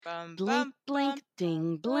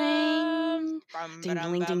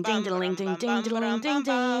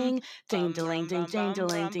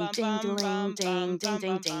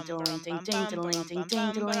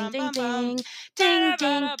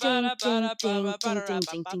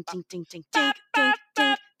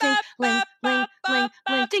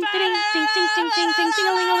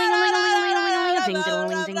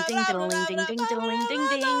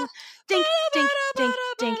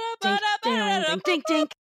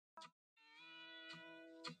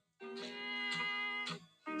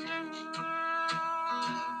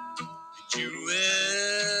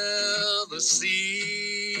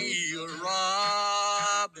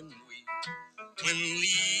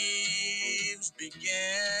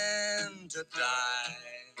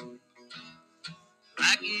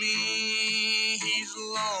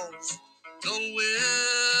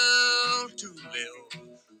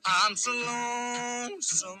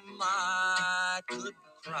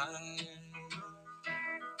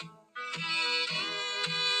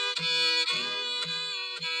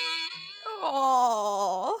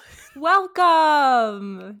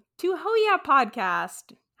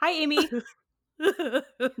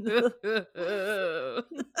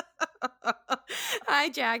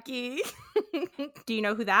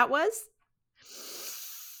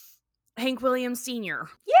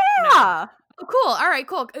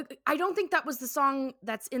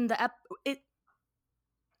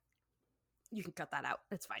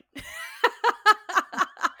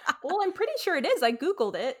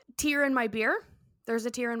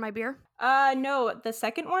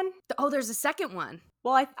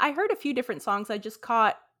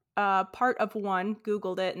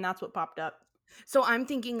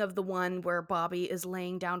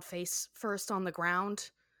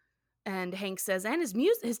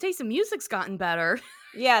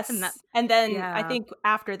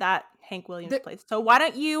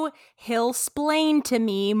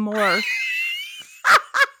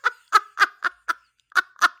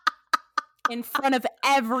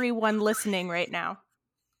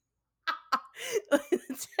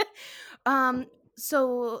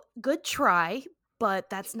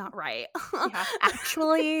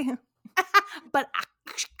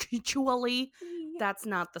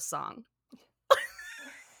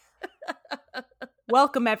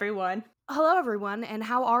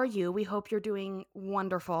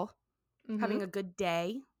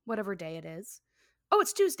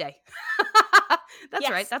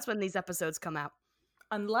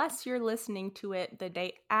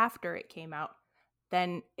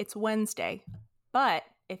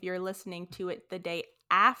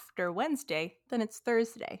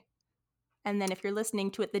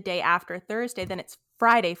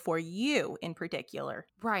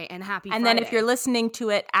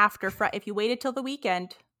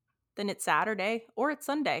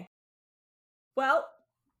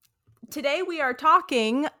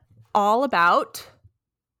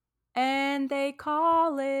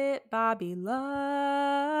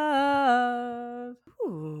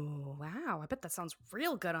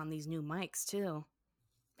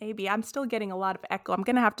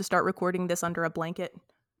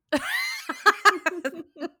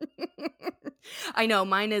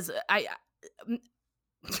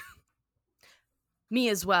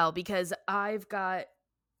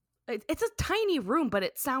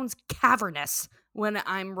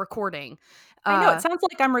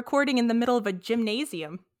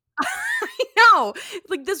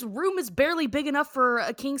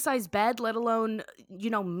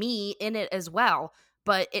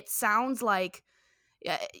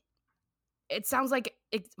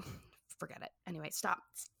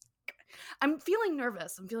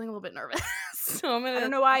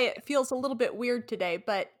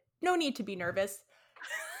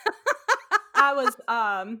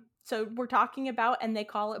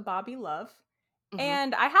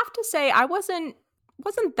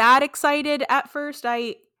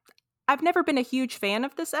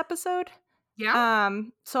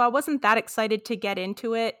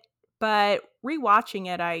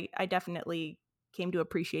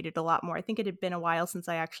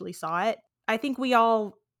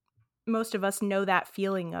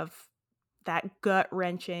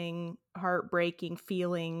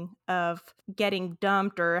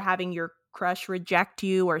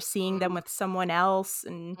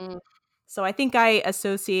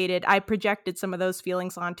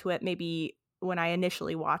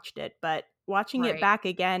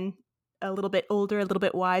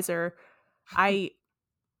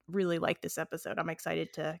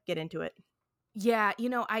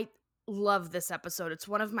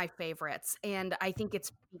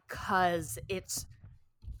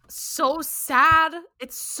so sad.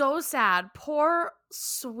 It's so sad. Poor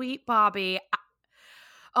sweet Bobby.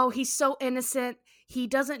 Oh, he's so innocent. He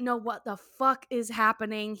doesn't know what the fuck is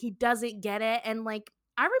happening. He doesn't get it. And like,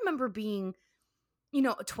 I remember being,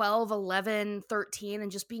 12, 11, 13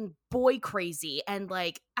 and just being boy crazy and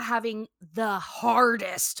like having the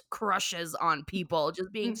hardest crushes on people,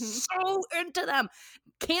 just being so into them.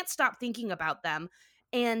 Can't stop thinking about them.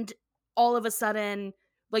 And all of a sudden,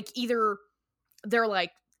 like either they're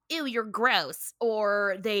like, ew, you're gross,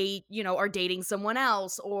 or they, are dating someone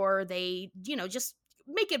else, or they, just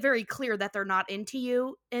make it very clear that they're not into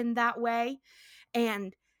you in that way.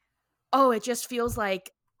 And oh, it feels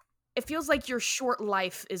like your short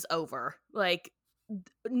life is over. Like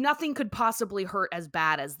nothing could possibly hurt as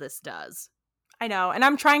bad as this does. I know, and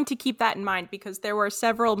I'm trying to keep that in mind because there were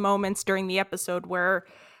several moments during the episode where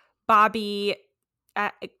Bobby,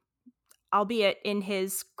 albeit in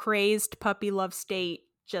his crazed puppy love state,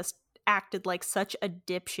 just acted like such a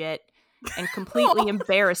dipshit and completely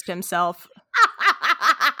embarrassed himself.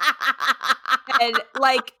 And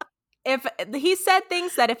like, if he said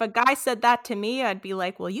things that if a guy said that to me, I'd be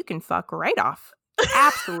like, well, you can fuck right off.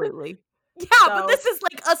 Absolutely. Yeah, but this is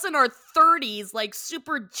like us in our 30s, like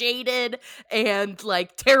super jaded and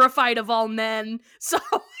like terrified of all men. So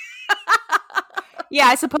yeah,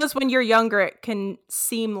 I suppose when you're younger, it can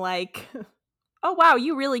seem like, oh, wow,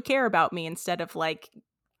 you really care about me, instead of like,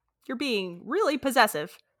 you're being really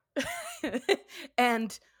possessive.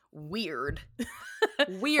 And weird.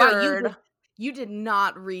 Weird. Wow, you did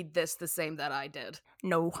not read this the same that I did.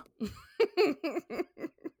 No.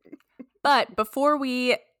 But before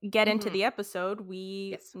we get into the episode,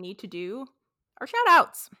 we need to do our shout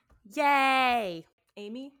outs. Yay!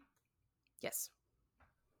 Amy? Yes.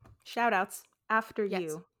 Shout outs after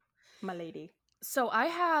you, my lady. So I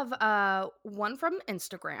have one from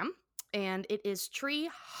Instagram, and it is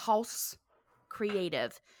Treehouse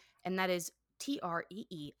Creative, and that is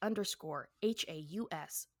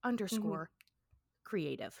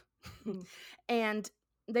TREE_HAUS_creative. And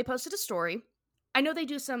they posted a story. I know they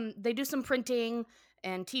do some printing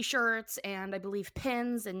and t-shirts and I believe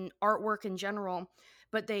pins and artwork in general,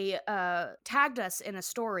 but they tagged us in a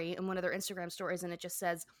story in one of their Instagram stories, and it just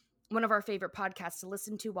says, one of our favorite podcasts to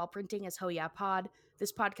listen to while printing is Ho Yeah Pod.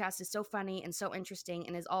 This podcast is so funny and so interesting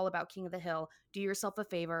and is all about King of the Hill. Do yourself a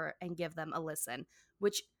favor and give them a listen,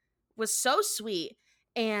 which was so sweet.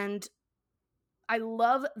 And I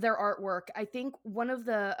love their artwork. I think one of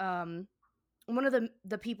the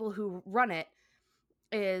people who run it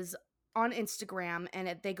is on Instagram,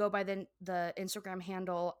 and they go by the Instagram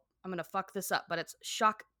handle. I'm gonna fuck this up, but it's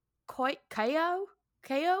Shokkaayo,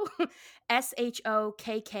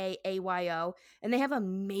 SHOKKAYO, and they have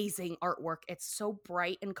amazing artwork. It's so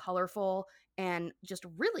bright and colorful and just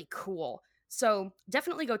really cool. So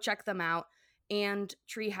definitely go check them out. And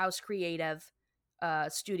Treehouse Creative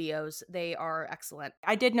Studios, they are excellent.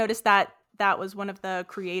 I did notice that was one of the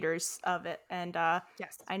creators of it, and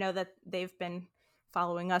yes, I know that they've been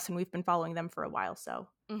following us and we've been following them for a while. So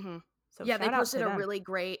so yeah, they posted a really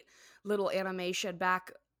great little animation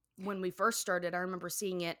back when we first started. I remember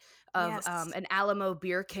seeing it of an Alamo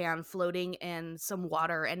beer can floating in some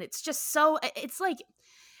water, and it's just it's like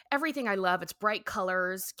everything I love. It's bright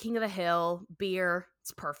colors, King of the Hill, beer.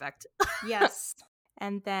 It's perfect. Yes.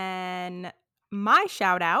 And then my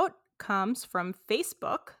shout out comes from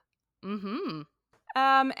Facebook. And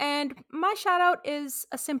my shout out is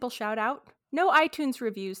a simple shout out. No iTunes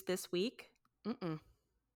reviews this week.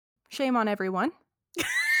 Shame on everyone.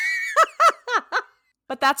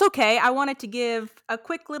 But that's okay. I wanted to give a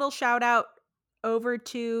quick little shout out over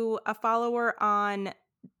to a follower on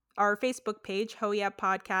our Facebook page, Ho Yeah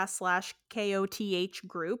Podcast /KOTH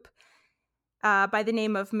group, by the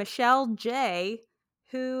name of Michelle J,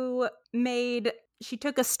 who she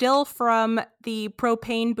took a still from the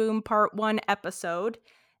Propane Boom Part 1 episode,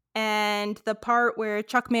 and the part where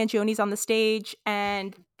Chuck Mangione's on the stage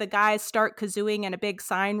and the guys start kazooing and a big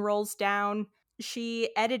sign rolls down. She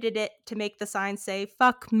edited it to make the sign say,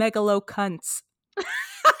 "Fuck megalo cunts."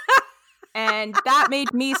 And that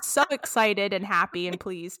made me so excited and happy and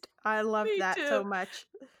pleased. I loved that so much.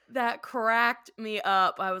 That cracked me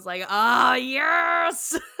up. I was like, oh,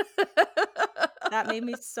 yes! That made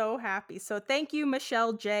me so happy. So thank you,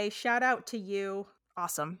 Michelle J. Shout out to you.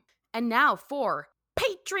 Awesome. And now for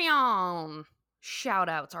Patreon shout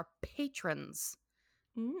outs, our patrons.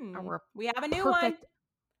 We have a new one.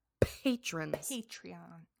 Patrons.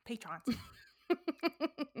 Patrons.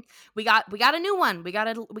 we got a new one. We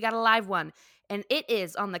got a live one. And it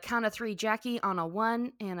is on the count of 3, Jackie, on a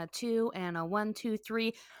 1 and a 2 and a 1, 2,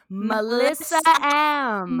 3. Melissa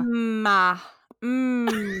M.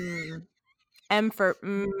 M for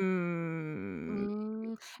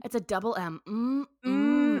It's a double M.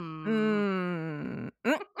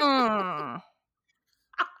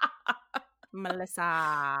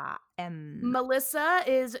 Melissa M. Melissa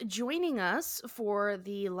is joining us for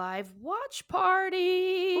the live watch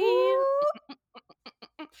party.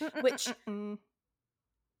 Which,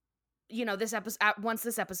 you know, this episode, once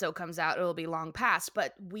this episode comes out, it'll be long past,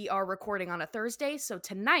 but we are recording on a Thursday, so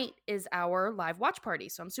tonight is our live watch party.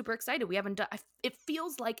 So I'm super excited. We haven't done, it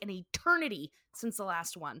feels like an eternity since the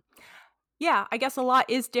last one. Yeah, I guess a lot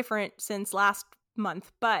is different since last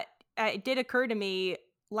month, but it did occur to me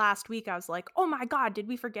last week. I was like, oh my God, did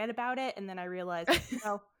we forget about it? And then I realized,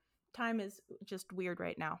 well, time is just weird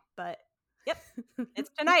right now. But yep,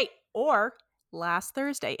 it's tonight or last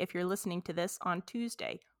Thursday if you're listening to this on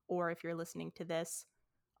Tuesday, or if you're listening to this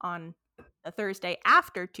on the Thursday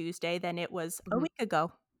after Tuesday, then it was a week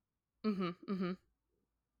ago. And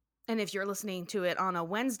if you're listening to it on a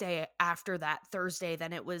Wednesday after that Thursday,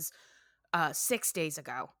 then it was 6 days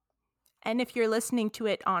ago. And if you're listening to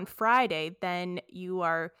it on Friday, then you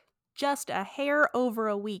are just a hair over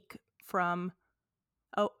a week from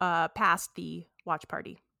past the watch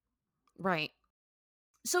party. Right.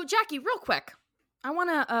 So Jackie, real quick, I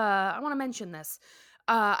wanna mention this.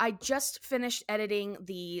 I just finished editing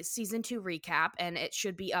the season 2 recap, and it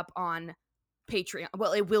should be up on Patreon.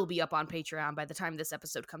 Well, it will be up on Patreon by the time this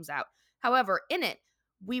episode comes out. However, in it,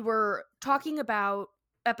 we were talking about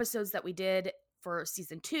episodes that we did for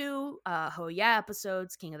season 2, Oh Yeah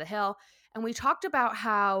episodes, King of the Hill, and we talked about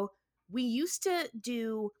how we used to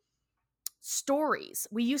do stories.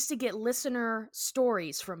 We used to get listener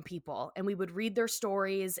stories from people, and we would read their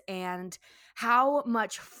stories and how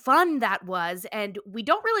much fun that was. And we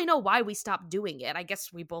don't really know why we stopped doing it. I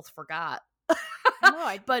guess we both forgot.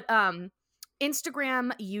 But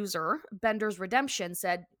Instagram user Bender's Redemption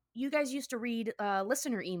said, you guys used to read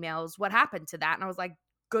listener emails. What happened to that? And I was like,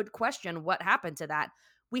 good question. What happened to that?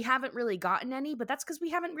 We haven't really gotten any, but that's because we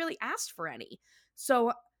haven't really asked for any.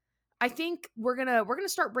 So I think we're gonna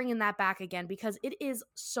start bringing that back again, because it is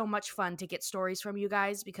so much fun to get stories from you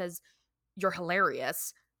guys, because you're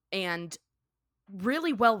hilarious and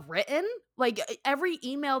really well written. Like, every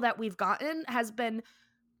email that we've gotten has been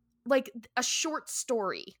like a short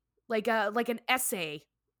story, like an essay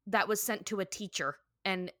that was sent to a teacher,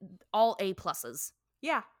 and all A+.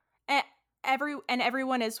 Yeah.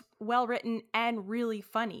 Everyone is well written and really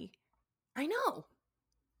funny. I know.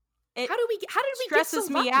 How did we stresses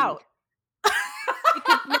get so me out.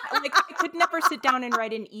 I could never sit down and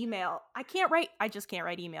write an email. I just can't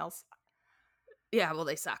write emails. Yeah, well,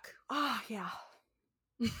 they suck. Oh, yeah.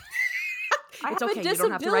 It's okay. You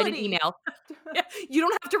don't have to write an email. You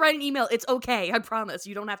don't have to write an email. It's okay. I promise.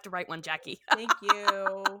 You don't have to write one, Jackie. Thank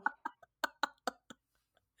you.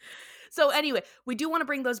 So anyway, we do want to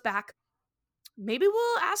bring those back. Maybe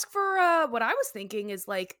we'll ask for what I was thinking is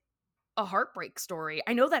like a heartbreak story.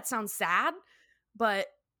 I know that sounds sad, but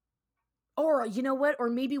or you know what? Or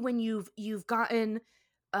maybe when you've gotten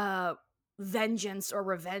vengeance or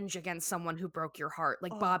revenge against someone who broke your heart,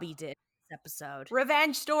 like Bobby did this episode.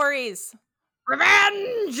 Revenge stories.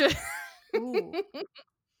 Revenge! Ooh.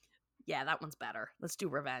 Yeah, that one's better. Let's do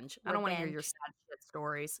revenge. I don't want to hear your sad shit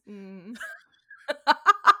stories.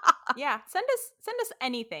 Yeah, send us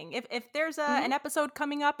anything. If there's an episode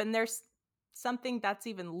coming up and there's something that's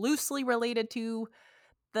even loosely related to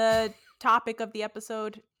the topic of the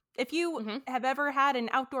episode, if you have ever had an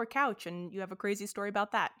outdoor couch and you have a crazy story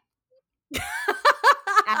about that,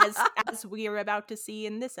 as we are about to see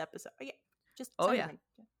in this episode, yeah, just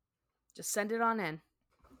just send it on in.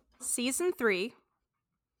 Season 3,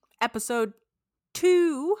 episode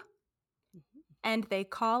 2, and they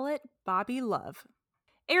call it Bobby Love.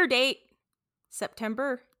 Air date,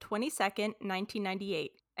 September 22nd,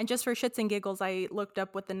 1998. And just for shits and giggles, I looked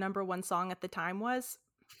up what the number 1 song at the time was.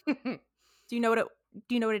 Do you know what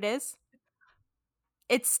it is?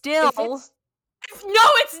 It's still... No,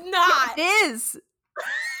 it's not! It is!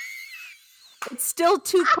 It's still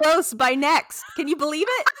Too Close by Next. Can you believe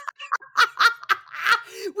it?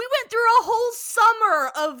 We went through a whole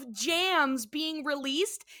summer of jams being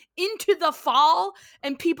released into the fall,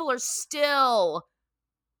 and people are still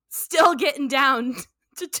getting down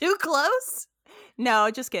to Too Close?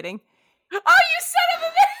 No, just kidding. Oh, you son of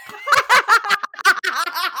a bitch!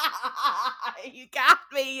 You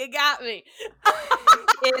got me.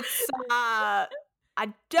 It's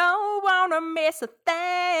I Don't Wanna Miss a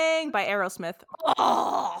Thing by Aerosmith.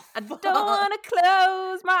 Oh, I don't wanna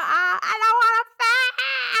close my eyes. I don't wanna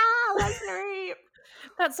fall asleep.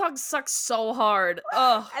 That song sucks so hard.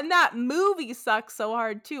 Oh, and that movie sucks so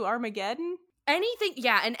hard too, Armageddon. anything,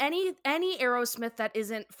 yeah, and any Aerosmith that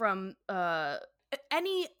isn't from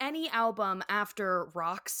any album after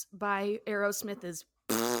Rocks by Aerosmith is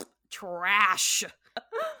trash.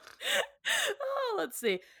 Oh, let's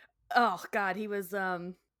see. Oh God, he was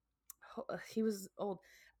old.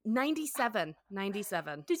 97.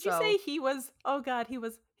 Did you say he was? Oh God, he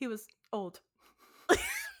was old.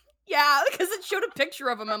 Yeah, because it showed a picture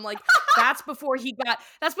of him. I'm like, that's before he got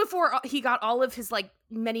all of his like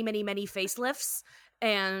many facelifts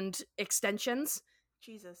and extensions.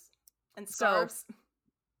 Jesus. And scarves.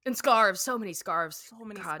 So many scarves. So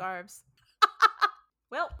many God. scarves.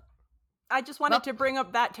 Well, I just wanted to bring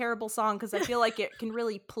up that terrible song because I feel like it can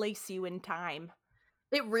really place you in time.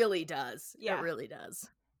 It really does. Yeah. It really does.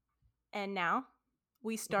 And now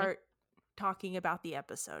we start talking about the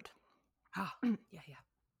episode. Yeah.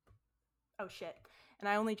 Oh, shit. And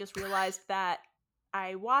I only just realized that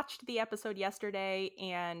I watched the episode yesterday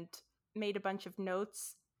and made a bunch of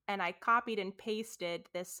notes, and I copied and pasted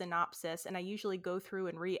this synopsis, and I usually go through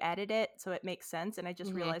and re-edit it so it makes sense, and I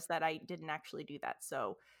just realized that I didn't actually do that.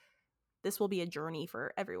 So this will be a journey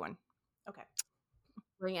for everyone. Okay.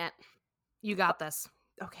 Bring it. You got this.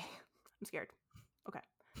 Okay. I'm scared. Okay.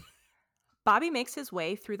 Bobby makes his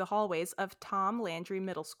way through the hallways of Tom Landry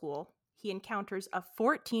Middle School. He encounters a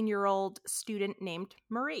 14-year-old student named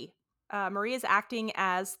Marie. Marie is acting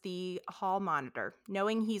as the hall monitor.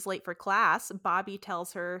 Knowing he's late for class, Bobby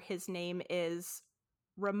tells her his name is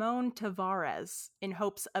Ramon Tavares in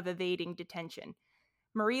hopes of evading detention.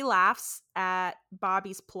 Marie laughs at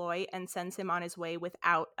Bobby's ploy and sends him on his way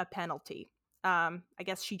without a penalty. I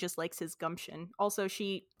guess she just likes his gumption. Also,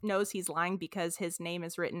 she knows he's lying because his name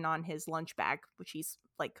is written on his lunch bag, which he's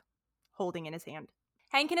like holding in his hand.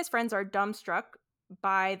 Hank and his friends are dumbstruck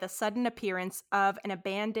by the sudden appearance of an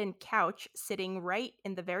abandoned couch sitting right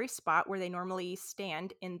in the very spot where they normally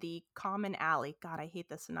stand in the common alley. God, I hate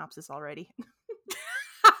this synopsis already.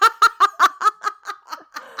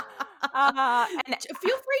 And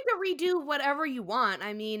feel free to redo whatever you want.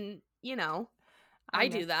 I mean, you know, I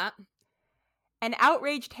do that. An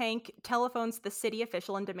outraged Hank telephones the city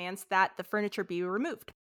official and demands that the furniture be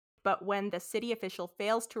removed. But when the city official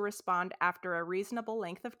fails to respond after a reasonable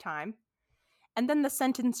length of time, and then the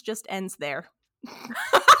sentence just ends there. God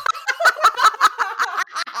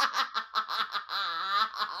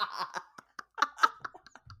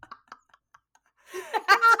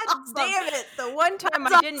damn it! The one time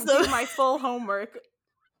I didn't do my full homework.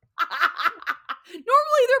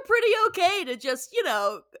 Normally they're pretty okay to just, you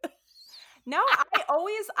know. No,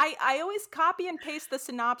 I always copy and paste the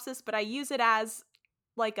synopsis, but I use it as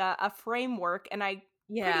like a framework, and I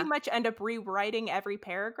pretty much end up rewriting every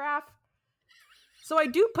paragraph. So I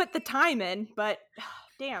do put the time in, but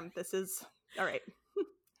damn, this is all right.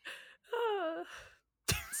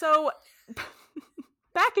 So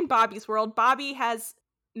back in Bobby's world, Bobby has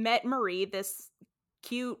met Marie, this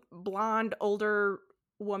cute blonde older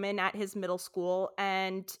woman at his middle school,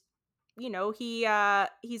 and you know, he's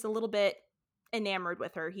a little bit enamored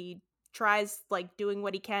with her. He tries like doing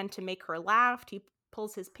what he can to make her laugh. He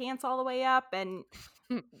pulls his pants all the way up and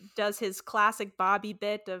does his classic Bobby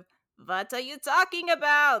bit of "What are you talking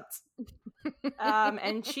about?"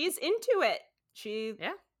 And she's into it.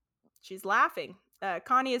 She's laughing.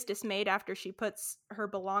 Connie is dismayed after she puts her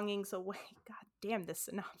belongings away. God damn this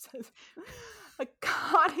synopsis.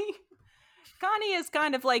 Connie is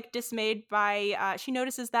kind of like dismayed by, she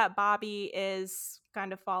notices that Bobby is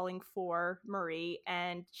kind of falling for Marie,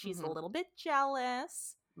 and she's a little bit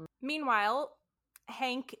jealous. Meanwhile,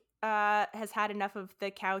 Hank has had enough of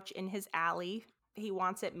the couch in his alley. He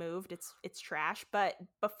wants it moved. It's trash. But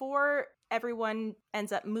before everyone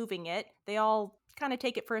ends up moving it, they all kind of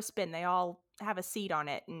take it for a spin. They all have a seat on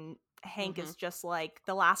it, and Hank is just like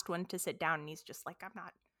the last one to sit down, and he's just like, I'm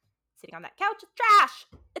not sitting on that couch.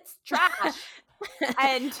 It's trash.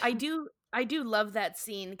 And I do love that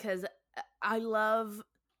scene because I love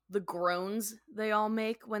the groans they all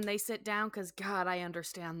make when they sit down, because God, I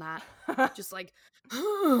understand that. Just like,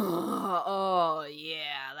 oh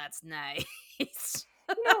yeah, that's nice.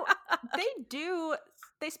 You know,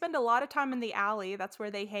 they spend a lot of time in the alley. That's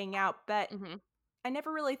where they hang out. But I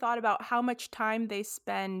never really thought about how much time they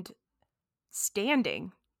spend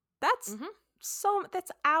standing. That's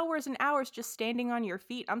hours and hours just standing on your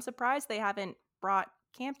feet. I'm surprised they haven't brought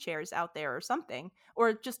camp chairs out there or something,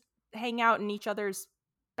 or just hang out in each other's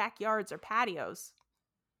backyards or patios.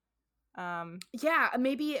 Yeah,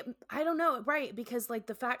 maybe, I don't know, right? Because like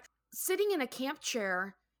the fact sitting in a camp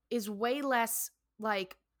chair is way less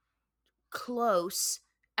like close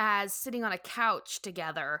as sitting on a couch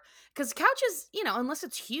together. Because couches, unless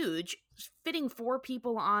it's huge, fitting 4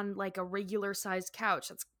 people on like a regular sized couch,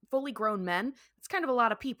 that's fully grown men, it's kind of a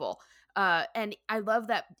lot of people. And I love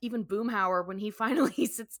that even Boomhauer, when he finally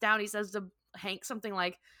sits down, he says to Hank something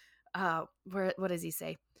like, what does he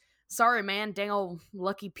say? Sorry, man, dang old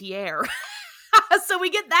Lucky Pierre. So we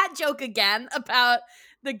get that joke again about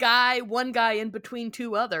one guy in between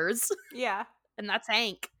 2 others. Yeah. And that's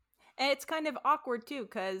Hank. And it's kind of awkward too,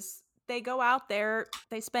 because they go out there,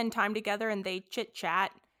 they spend time together and they chit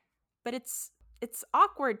chat, but it's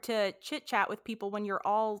awkward to chit chat with people when you're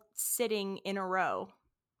all sitting in a row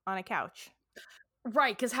on a couch.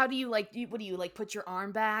 Right, because how do you what do you put your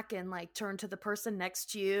arm back and like turn to the person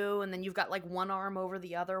next to you, and then you've got like one arm over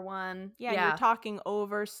the other one? Yeah. You're talking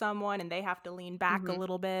over someone and they have to lean back a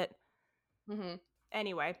little bit. Mm-hmm.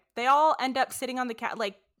 Anyway, they all end up sitting on the couch.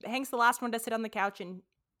 Like, Hank's the last one to sit on the couch, and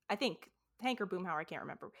I think Hank or Boomhauer, I can't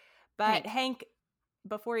remember. But Hank,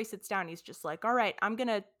 before he sits down, he's just like, all right, I'm going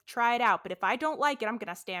to try it out, but if I don't like it, I'm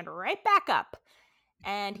going to stand right back up.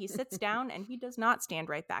 And he sits down, and he does not stand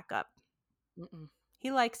right back up. Mm-mm.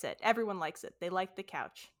 He likes it. Everyone likes it. They like the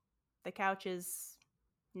couch. The couch is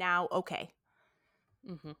now okay.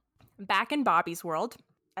 Mm-hmm. Back in Bobby's world,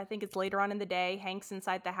 I think it's later on in the day, Hank's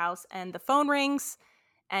inside the house, and the phone rings,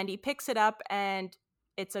 and he picks it up, and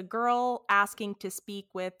it's a girl asking to speak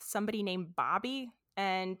with somebody named Bobby.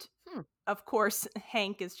 And of course,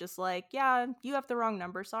 Hank is just like, yeah, you have the wrong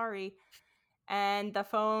number, sorry. And the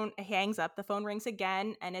phone hangs up. The phone rings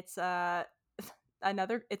again, and it's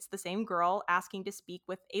it's the same girl asking to speak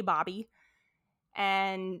with a Bobby.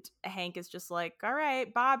 And Hank is just like, all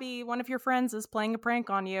right, Bobby, one of your friends is playing a prank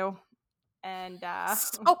on you. And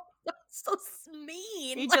so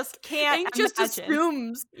mean. He just can't. Hank just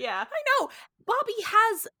assumes. Yeah, I know. Bobby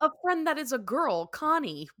has a friend that is a girl,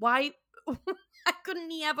 Connie. Why couldn't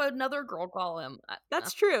he have another girl call him?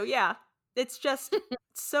 That's true. Yeah, it's just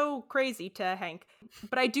so crazy to Hank.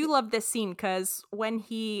 But I do love this scene because when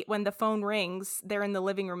the phone rings, they're in the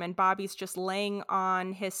living room and Bobby's just laying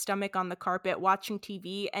on his stomach on the carpet watching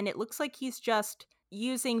TV, and it looks like he's just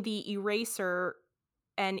using the eraser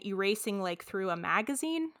and erasing like through a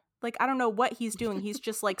magazine. Like, I don't know what he's doing. He's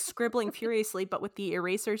just like scribbling furiously, but with the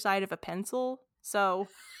eraser side of a pencil. So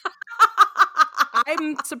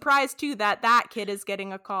I'm surprised too that kid is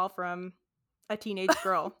getting a call from a teenage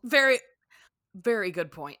girl. Very, very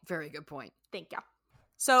good point. Very good point. Thank you.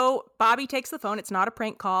 So Bobby takes the phone. It's not a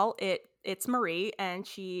prank call. It's Marie, and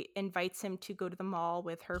she invites him to go to the mall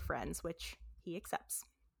with her friends, which he accepts.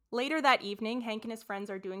 Later that evening, Hank and his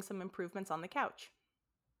friends are doing some improvements on the couch.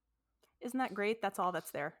 Isn't that great? That's all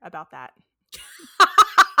that's there about that.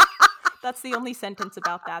 That's the only sentence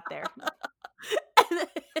about that there.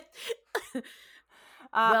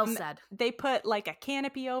 Well said. They put like a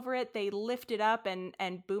canopy over it. They lift it up, and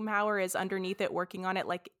Boomhauer is underneath it working on it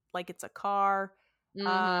like it's a car. Mm-hmm.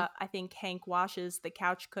 I think Hank washes the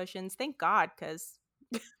couch cushions. Thank God, because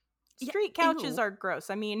street couches are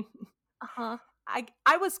gross. I mean,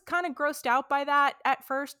 I was kind of grossed out by that at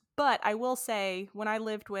first, but I will say when I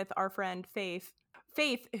lived with our friend Faith,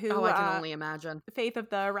 who I can only imagine. Faith of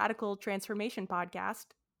the Radical Transformation podcast.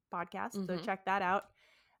 So check that out.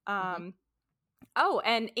 Oh,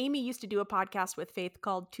 and Amy used to do a podcast with Faith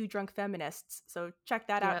called Two Drunk Feminists. So check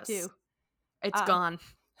that out too. It's gone.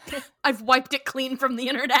 I've wiped it clean from the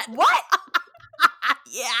internet. What?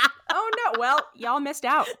 Yeah. Oh no. Well, y'all missed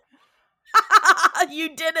out.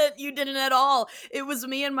 You didn't at all. It was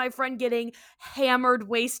me and my friend getting hammered,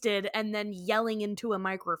 wasted, and then yelling into a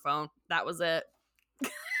microphone. That was it.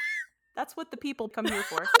 That's what the people come here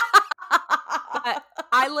for. But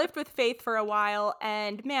I lived with Faith for a while,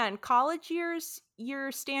 and man, college years,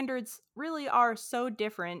 your standards really are so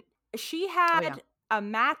different. She had a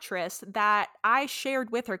mattress that I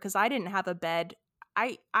shared with her because I didn't have a bed.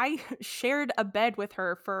 I shared a bed with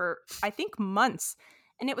her for, I think, months.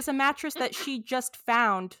 And it was a mattress that she just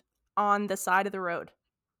found on the side of the road.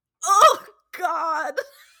 Oh, God.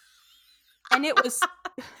 And it was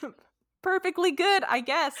perfectly good, I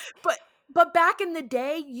guess. But back in the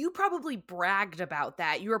day, you probably bragged about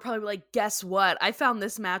that. You were probably like, guess what? I found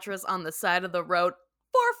this mattress on the side of the road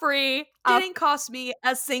for free. Didn't cost me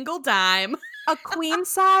a single dime. A queen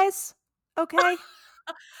size? Okay.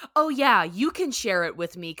 Oh, yeah. You can share it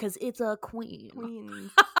with me because it's a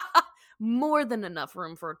queen. More than enough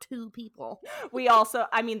room for 2 people. We also,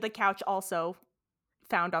 I mean, the couch also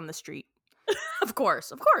found on the street. Of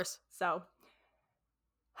course. So,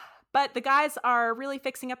 but the guys are really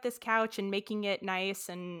fixing up this couch and making it nice,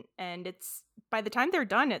 and it's, by the time they're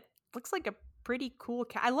done, it looks like a pretty cool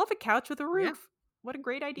couch. I love a couch with a roof. Yeah. What a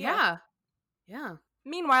great idea. Yeah.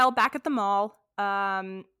 Meanwhile, back at the mall,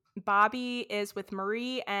 Bobby is with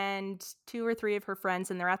Marie and 2 or 3 of her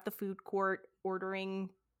friends, and they're at the food court ordering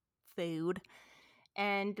food.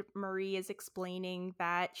 And Marie is explaining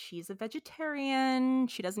that she's a vegetarian.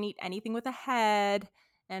 She doesn't eat anything with a head.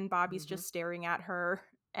 And Bobby's just staring at her.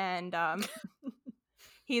 And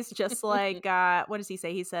he's just like, what does he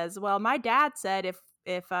say? He says, well, my dad said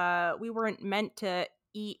if we weren't meant to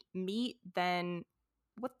eat meat, then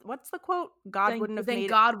what's the quote? God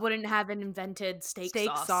wouldn't have invented steak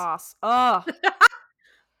sauce. Ugh.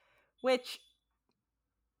 Which,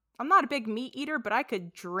 I'm not a big meat eater, but I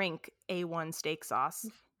could drink A1 steak sauce.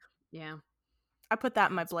 Yeah. I put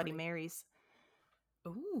that in my Bloody Marys.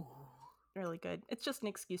 Ooh. Really good. It's just an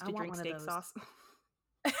excuse to drink steak sauce.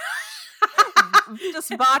 Just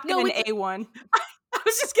vodka and A1. I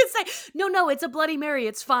was just gonna say, no, it's a Bloody Mary.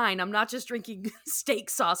 It's fine. I'm not just drinking steak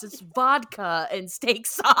sauce. It's vodka and steak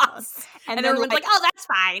sauce. And everyone's like, oh, that's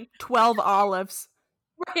fine. 12 olives.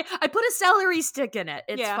 Right. I put a celery stick in it.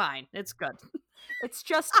 It's fine. It's good. It's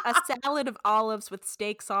just a salad of olives with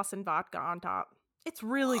steak sauce and vodka on top. It's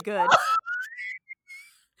really good.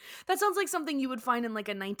 That sounds like something you would find in like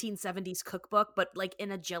a 1970s cookbook, but like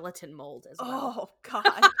in a gelatin mold as well. Oh,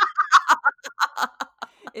 God.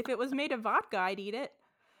 If it was made of vodka, I'd eat it.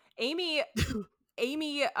 Amy,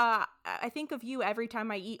 I think of you every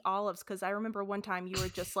time I eat olives, because I remember one time you were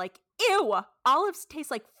just like, ew, olives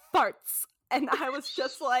taste like farts. And I was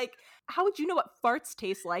just like, how would you know what farts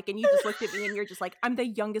taste like? And you just looked at me and you're just like, I'm the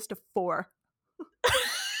youngest of 4.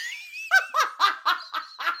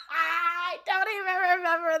 I don't even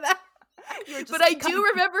remember that. But I do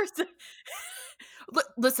remember.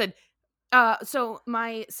 Listen, so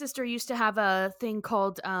my sister used to have a thing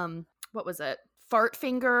called, what was it? Fart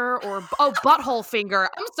finger or, butthole finger.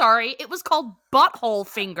 I'm sorry. It was called butthole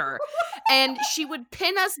finger. And she would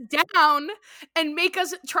pin us down and make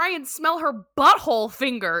us try and smell her butthole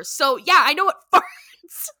finger. So yeah, I know what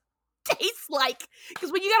farts taste like.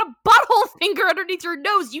 Because when you got a butthole finger underneath your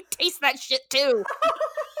nose, you taste that shit too.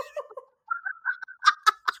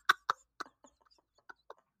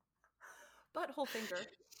 Butthole finger.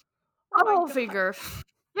 Butthole finger.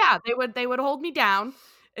 Yeah, they would hold me down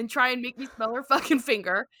and try and make me smell her fucking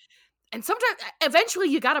finger. And sometimes, eventually,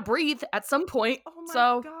 you gotta breathe at some point. Oh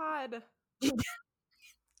my God.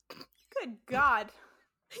 Good God.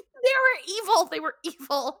 They were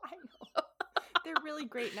evil. I know. They're really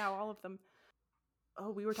great now, all of them.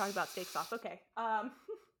 Oh, we were talking about steak sauce. Okay.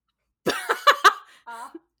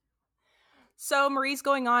 So Marie's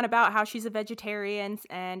going on about how she's a vegetarian,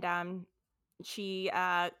 and she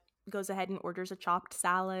goes ahead and orders a chopped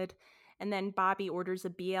salad, and then Bobby orders a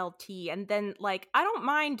BLT, and then, like, I don't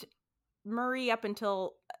mind Marie up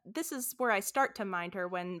until this is where I start to mind her,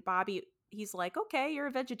 when Bobby, he's like, okay, you're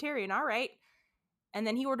a vegetarian, all right. And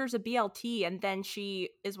then he orders a BLT, and then she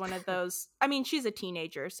is one of those, I mean, she's a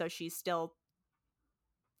teenager, so she still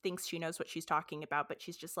thinks she knows what she's talking about, but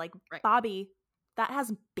she's just like, right. Bobby, that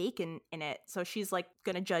has bacon in it. So she's like,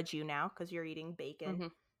 gonna judge you now because you're eating bacon. Mm-hmm.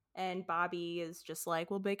 And Bobby is just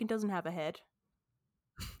like, well, bacon doesn't have a head.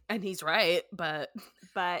 And he's right, but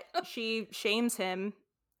she shames him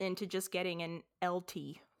into just getting an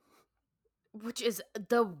LT. Which is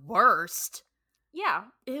the worst. Yeah.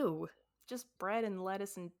 Ew. Just bread and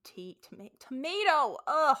lettuce and tomato.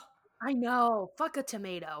 Ugh. I know. Fuck a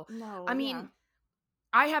tomato. No. I mean,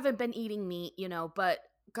 I haven't been eating meat, but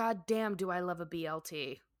god damn do I love a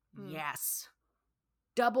BLT. Yes.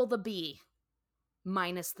 Double the B.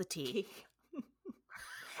 Minus the T.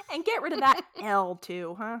 And get rid of that L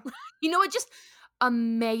too, huh? You know what? Just a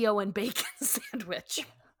mayo and bacon sandwich.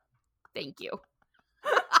 Thank you.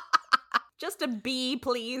 Just a B,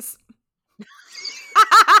 please.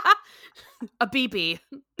 A BB.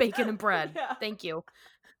 Bacon and bread. Yeah. Thank you.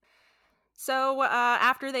 So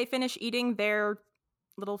after they finish eating their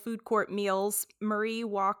little food court meals, Marie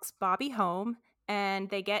walks Bobby home, and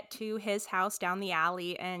they get to his house down the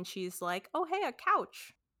alley, and she's like, oh, hey, a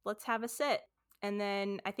couch. Let's have a sit. And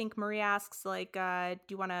then I think Marie asks, like, do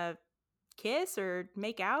you want to kiss or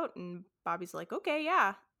make out? And Bobby's like, okay,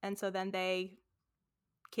 yeah. And so then they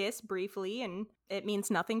kiss briefly, and it means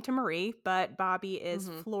nothing to Marie, but Bobby is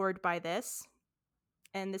floored by this.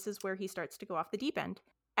 And this is where he starts to go off the deep end.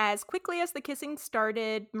 As quickly as the kissing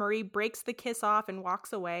started, Marie breaks the kiss off and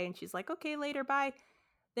walks away, and she's like, okay, later, bye.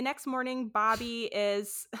 The next morning, Bobby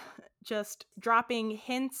is just dropping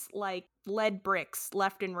hints like lead bricks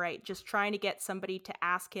left and right, just trying to get somebody to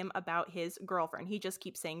ask him about his girlfriend. He just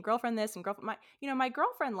keeps saying girlfriend this and girlfriend, my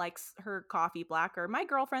girlfriend likes her coffee black, or my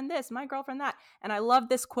girlfriend this, my girlfriend that. And I love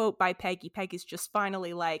this quote by Peggy. Peggy's just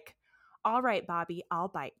finally like, all right, Bobby, I'll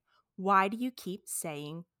bite. Why do you keep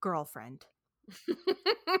saying girlfriend?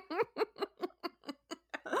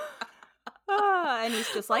 And he's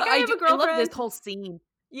just like, I have a girlfriend. I love this whole scene.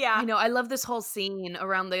 Yeah. I know. I love this whole scene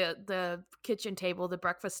around the kitchen table, the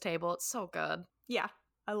breakfast table. It's so good. Yeah,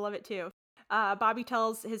 I love it too. Bobby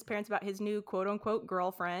tells his parents about his new quote-unquote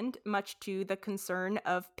girlfriend, much to the concern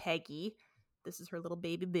of Peggy. This is her little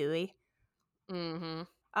baby buoy.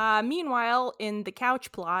 Mm-hmm. Meanwhile, in the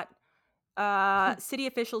couch plot, city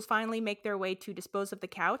officials finally make their way to dispose of the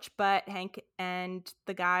couch, but Hank and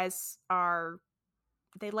the guys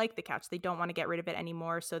they like the couch. They don't want to get rid of it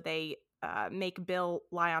anymore, so they make Bill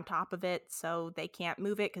lie on top of it so they can't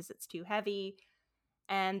move it because it's too heavy.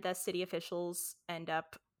 And the city officials end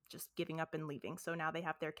up just giving up and leaving. So now they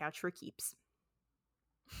have their couch for keeps.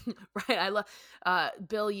 Right. I love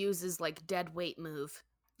Bill uses like dead weight move.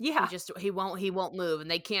 Yeah. He won't move,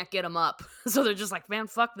 and they can't get him up. So they're just like, man,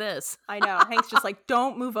 fuck this. I know. Hank's just like,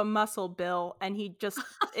 don't move a muscle, Bill. And he just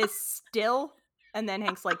is still. And then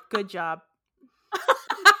Hank's like, good job.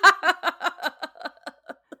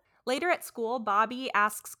 Later at school, Bobby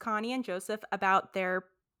asks Connie and Joseph about their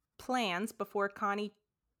plans before Connie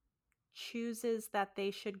chooses that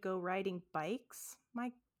they should go riding bikes.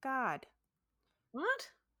 My God. What?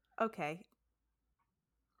 Okay.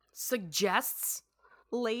 Suggests?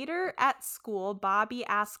 Later at school, Bobby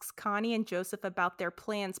asks Connie and Joseph about their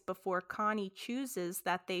plans before Connie chooses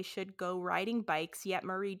that they should go riding bikes, yet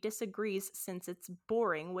Marie disagrees since it's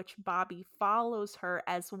boring, which Bobby follows her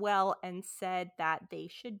as well and said that they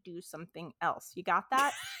should do something else. You got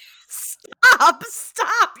that?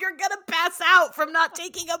 Stop! You're gonna pass out from not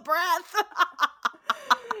taking a breath.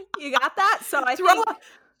 You got that? So I throw think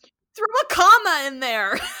a comma in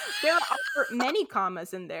there. There are many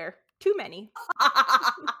commas in there. Too many.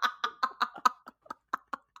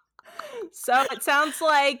 So it sounds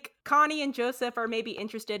like Connie and Joseph are maybe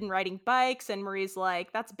interested in riding bikes, and Marie's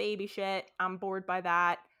like, that's baby shit. I'm bored by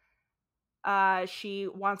that. She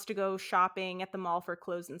wants to go shopping at the mall for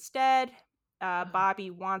clothes instead. Bobby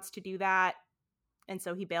wants to do that, and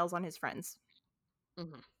so he bails on his friends.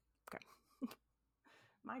 Mm-hmm. Okay.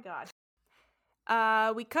 My God.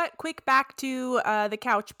 We cut quick back to the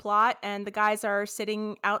couch plot, and the guys are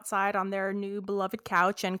sitting outside on their new beloved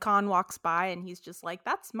couch, and Con walks by, and he's just like,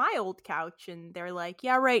 that's my old couch. And they're like,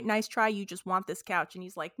 yeah, right, nice try, you just want this couch. And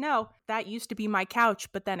he's like, no, that used to be my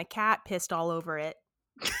couch, but then a cat pissed all over it.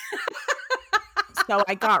 So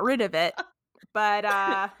I got rid of it.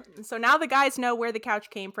 But, so now the guys know where the couch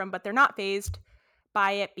came from, but they're not fazed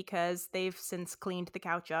by it because they've since cleaned the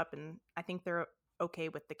couch up, and I think they're okay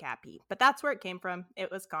with the cat pee. But that's where it came from.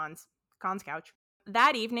 It was Con's couch.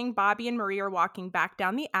 That evening, Bobby and Marie are walking back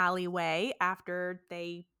down the alleyway after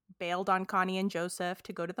they bailed on Connie and Joseph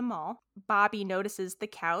to go to the mall. Bobby notices the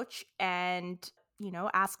couch and,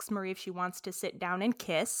 asks Marie if she wants to sit down and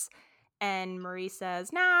kiss. And Marie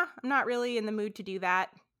says, nah, I'm not really in the mood to do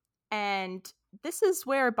that. And this is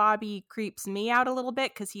where Bobby creeps me out a little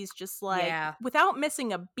bit because he's just like, without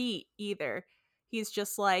missing a beat either, he's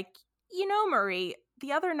just like, Marie,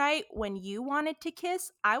 the other night when you wanted to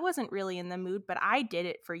kiss, I wasn't really in the mood, but I did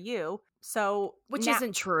it for you. So, which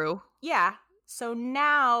isn't true. Yeah. So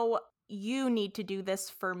now you need to do this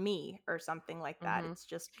for me or something like that. Mm-hmm. It's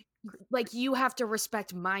just like you have to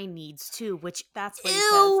respect my needs too, which that's what he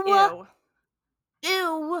says.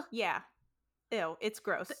 Ew. Yeah. Ew. It's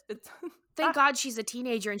gross. Thank God she's a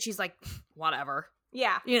teenager and she's like, whatever.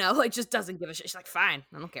 Yeah. Just doesn't give a shit. She's like, fine,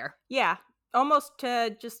 I don't care. Yeah. Almost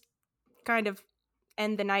to just kind of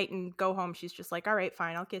end the night and go home. She's just like, all right,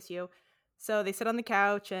 fine, I'll kiss you. So they sit on the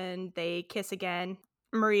couch and they kiss again.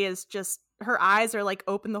 Maria's just, her eyes are like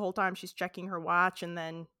open the whole time. She's checking her watch, and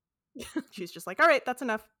then she's just like, all right, that's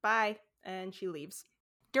enough. Bye. And she leaves.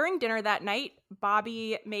 During dinner that night,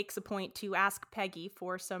 Bobby makes a point to ask Peggy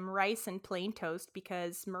for some rice and plain toast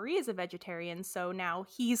because Marie is a vegetarian. So now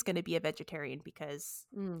he's going to be a vegetarian because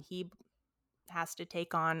he has to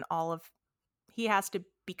take on he has to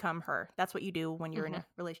become her. That's what you do when you're in a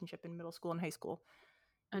relationship in middle school and high school.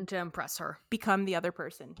 And to impress her. Become the other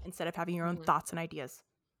person instead of having your own thoughts and ideas.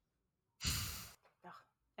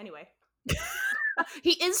 Anyway.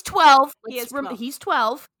 He is 12. He's 12. He's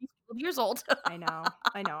 12 years old. I know.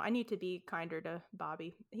 I need to be kinder to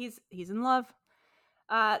Bobby. He's in love.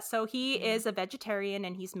 So he is a vegetarian,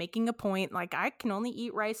 and he's making a point like, I can only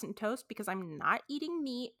eat rice and toast because I'm not eating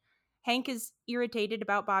meat. Hank is irritated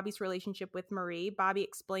about Bobby's relationship with Marie. Bobby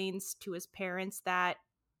explains to his parents that,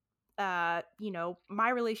 my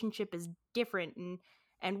relationship is different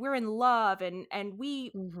and we're in love and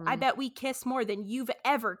we, I bet we kiss more than you've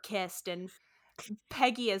ever kissed. And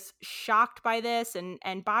Peggy is shocked by this,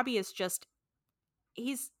 and Bobby is just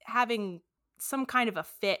he's having some kind of a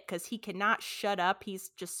fit because he cannot shut up. He's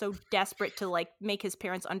just so desperate to like make his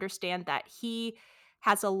parents understand that he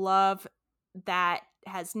has a love that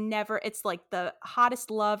has never, it's like the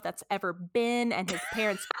hottest love that's ever been, and his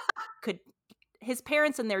parents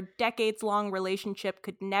and their decades long relationship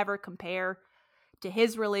could never compare to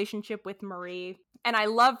his relationship with Marie. And I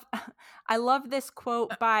love this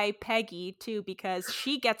quote by Peggy too, because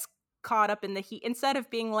she gets caught up in the heat instead of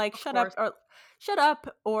being like shut up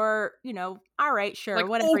or all right, sure, like,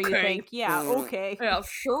 whatever you think. Yeah, okay. Yeah,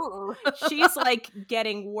 sure. She's like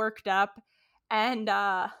getting worked up, and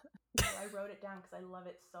I wrote it down because I love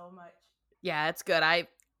it so much. Yeah, it's good. I've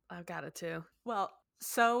got it too. Well,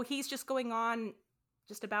 so he's just going on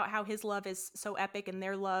just about how his love is so epic and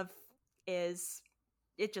their love is,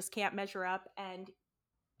 it just can't measure up. And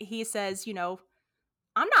he says,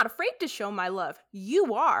 I'm not afraid to show my love.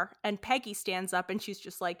 You are. And Peggy stands up and she's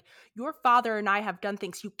just like, your father and I have done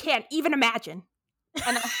things you can't even imagine.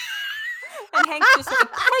 And Hank's just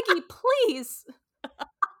like, Peggy, please.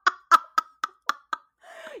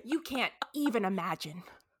 You can't even imagine.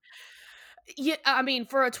 Yeah, I mean,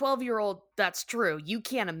 for a 12-year-old, that's true. You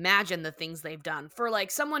can't imagine the things they've done. For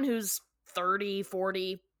like someone who's 30,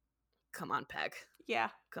 40, come on, Peg. Yeah.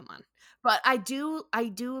 Come on. But I do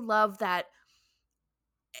love that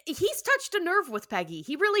he's touched a nerve with Peggy.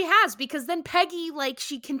 He really has, because then Peggy, like,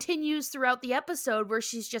 she continues throughout the episode where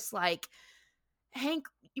she's just like, Hank,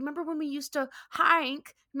 you remember when we used to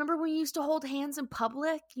hold hands in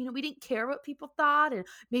public? We didn't care what people thought, and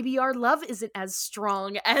maybe our love isn't as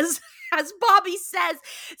strong as Bobby says.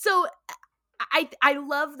 So I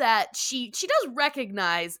love that she does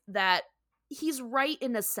recognize that he's right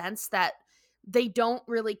in a sense that they don't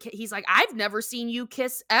really he's like, I've never seen you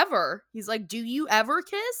kiss ever. He's like, do you ever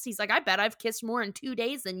kiss? He's like, I bet I've kissed more in 2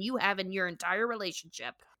 days than you have in your entire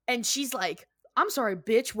relationship. And she's like, I'm sorry,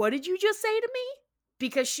 bitch, what did you just say to me?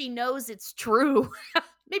 Because she knows it's true.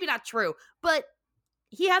 Maybe not true, but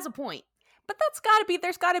he has a point. But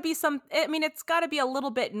there's gotta be some, I mean, it's gotta be a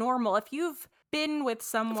little bit normal. If you've been with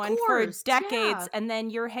someone for decades and then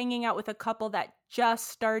you're hanging out with a couple that just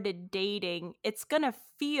started dating, it's gonna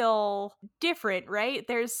feel different, right?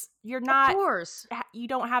 Of course. You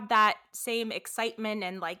don't have that same excitement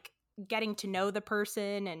and like getting to know the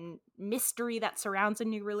person and mystery that surrounds a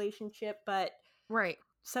new relationship. But right.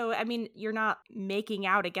 So, I mean, you're not making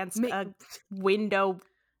out against a window,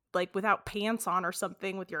 like without pants on or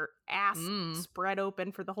something, with your ass spread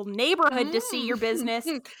open for the whole neighborhood to see your business.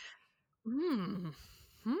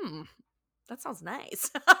 That sounds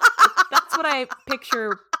nice. That's what I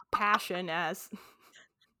picture passion as.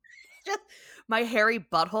 Just my hairy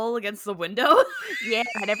butthole against the window. Yeah,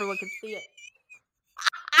 and everyone can see it.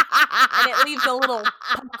 And it leaves a little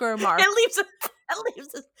pucker mark. It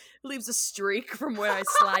leaves a streak from where I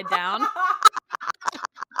slide down.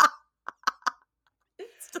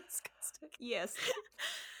 It's disgusting. Yes.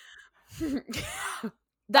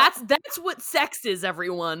 That's what sex is,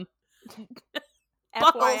 everyone.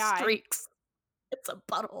 Butthole streaks. It's a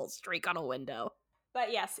butthole streak on a window.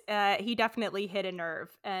 But yes, he definitely hit a nerve.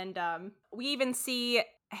 And we even see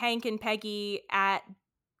Hank and Peggy at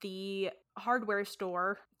the hardware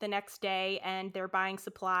store the next day, and they're buying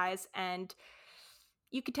supplies, and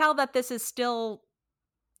you could tell that this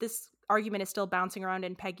argument is still bouncing around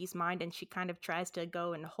in Peggy's mind, and she kind of tries to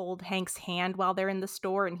go and hold Hank's hand while they're in the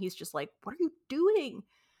store, and he's just like, what are you doing?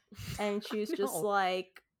 And she's just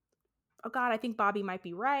like, oh God, I think Bobby might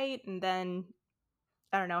be right. And then,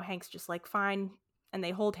 I don't know, Hank's just like, fine. And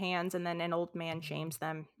they hold hands, and then an old man shames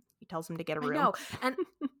them. He tells them to get a room. I know. And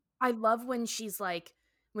I love when she's like,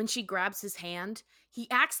 when she grabs his hand, he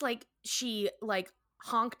acts like she like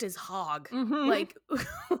honked his hog. Mm-hmm. Like,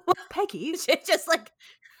 Peggy. She just like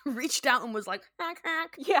reached out and was like, hack,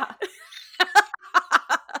 hack. Yeah.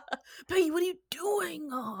 Peggy, what are you doing?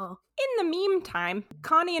 Oh. In the meantime,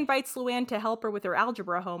 Connie invites Luann to help her with her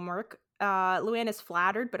algebra homework. Luann is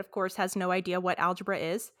flattered, but of course has no idea what algebra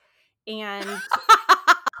is. And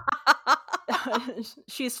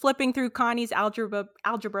she's flipping through Connie's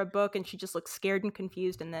algebra book, and she just looks scared and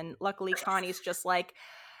confused. And then luckily Connie's just like,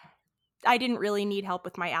 I didn't really need help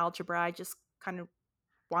with my algebra. I just kind of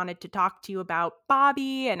wanted to talk to you about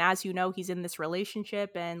Bobby. And as you know, he's in this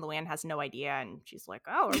relationship. And Luann has no idea. And she's like,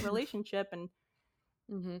 oh, a relationship. And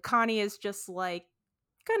Connie is just like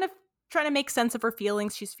kind of trying to make sense of her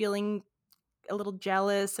feelings. She's feeling a little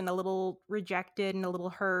jealous and a little rejected and a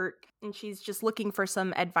little hurt. And she's just looking for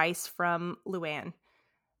some advice from Luann.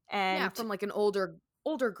 And yeah, from like an older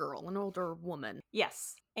girl, an older woman.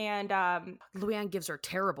 Yes. And Luann gives her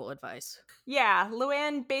terrible advice. Yeah,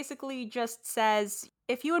 Luann basically just says,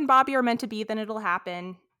 if you and Bobby are meant to be, then it'll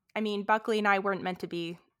happen. I mean, Buckley and I weren't meant to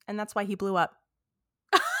be, and that's why he blew up.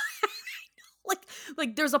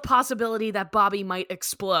 Like there's a possibility that Bobby might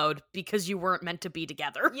explode because you weren't meant to be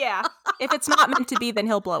together. Yeah. If it's not meant to be, then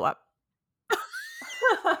he'll blow up.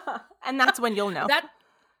 And that's when you'll know.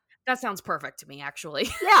 That sounds perfect to me, actually.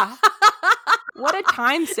 Yeah. What a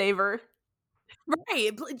time saver.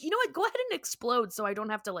 Right. You know what? Go ahead and explode so I don't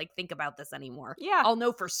have to like think about this anymore. Yeah. I'll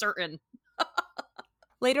know for certain.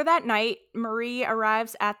 Later that night, Marie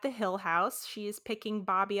arrives at the Hill house. She's picking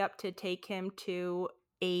Bobby up to take him to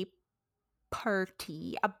a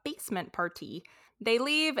party, a basement party. They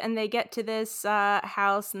leave and they get to this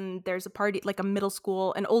house, and there's a party, like an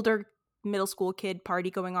older middle school kid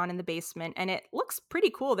party going on in the basement, and it looks pretty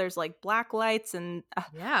cool. There's like black lights and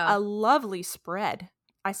a lovely spread.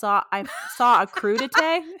 I saw a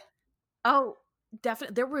crudité. Oh,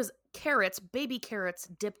 definitely. There was baby carrots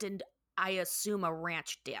dipped in, I assume, a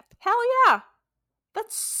ranch dip. Hell yeah.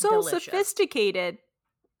 That's so Delicious. Sophisticated.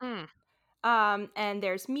 And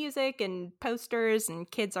there's music and posters and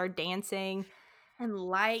kids are dancing. And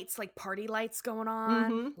lights, like party lights going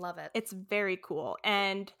on. Mm-hmm. Love it. It's very cool.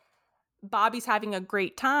 And Bobby's having a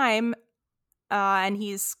great time. And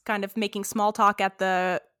he's kind of making small talk at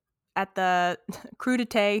the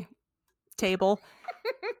crudité table.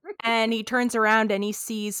 And he turns around and he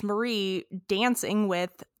sees Marie dancing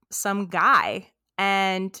with some guy.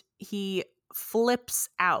 And he flips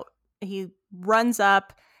out. He runs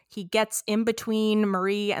up. He gets in between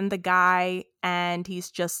Marie and the guy, and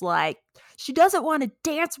he's just like, she doesn't want to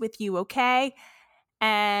dance with you, okay?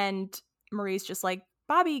 And Marie's just like,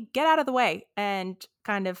 Bobby, get out of the way, and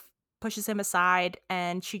kind of pushes him aside,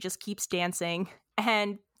 and she just keeps dancing.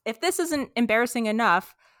 And if this isn't embarrassing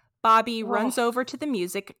enough, Bobby runs over to the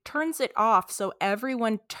music, turns it off so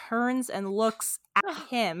everyone turns and looks at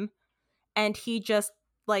him, and he just,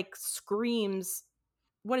 like, screams.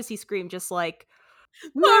 What does he scream? Just like,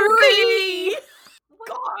 Marie!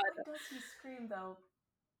 God. What does he scream, though?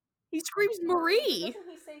 He screams Marie. Doesn't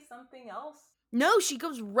he say something else? No, she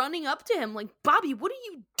goes running up to him like, Bobby, what are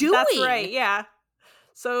you doing? That's right, yeah.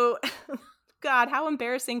 So, God, how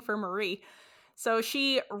embarrassing for Marie. So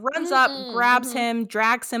she runs up, grabs him,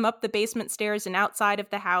 drags him up the basement stairs and outside of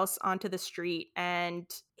the house onto the street. And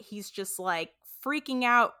he's just like freaking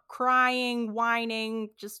out, crying, whining,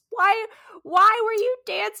 just, why were you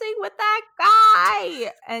dancing with that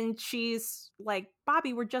guy? And she's like,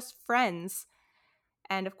 Bobby, we're just friends.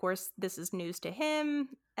 And of course, this is news to him.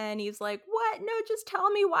 And he's like, what? No, just tell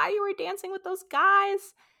me why you were dancing with those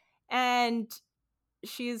guys. And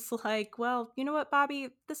she's like, well, you know what, Bobby?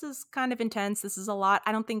 This is kind of intense. This is a lot.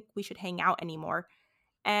 I don't think we should hang out anymore.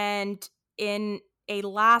 And in a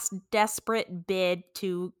last desperate bid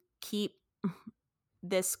to keep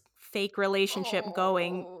this fake relationship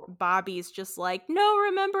going, Bobby's just like, no,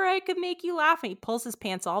 remember, I could make you laugh. And he pulls his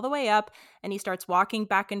pants all the way up and he starts walking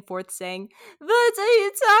back and forth saying, what are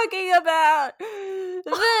you talking about?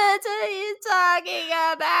 What are you talking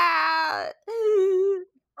about?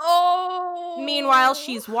 Meanwhile,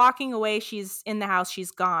 she's walking away. She's in the house. She's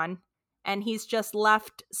gone. And he's just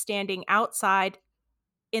left standing outside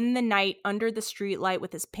in the night under the streetlight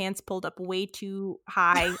with his pants pulled up way too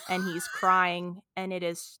high, and he's crying, and it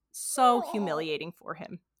is so humiliating for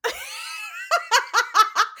him.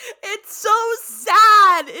 It's so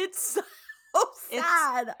sad. It's so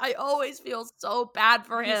sad. I always feel so bad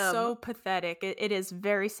for him. He's so pathetic. It is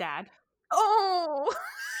very sad. Oh.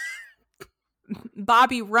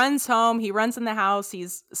 Bobby runs home. He runs in the house.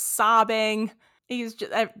 He's sobbing. He's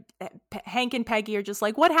just Hank and Peggy are just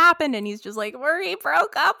like, what happened? And he's just like, Marie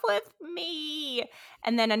broke up with me.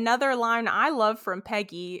 And then another line I love from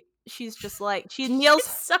Peggy, she's just like, she kneels.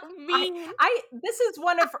 So mean. This is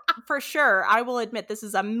one of, for sure, I will admit this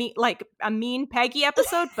is a mean Peggy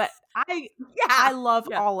episode, but I love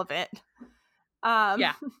all of it.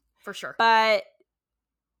 Yeah, for sure. But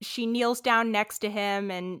she kneels down next to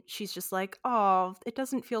him and she's just like, oh, it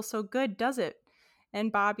doesn't feel so good, does it?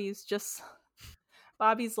 And Bobby's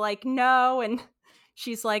like, no. And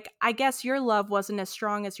she's like, I guess your love wasn't as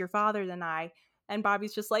strong as your father than I. And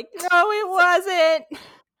Bobby's just like, no, it wasn't.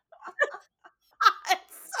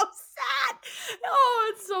 It's so sad.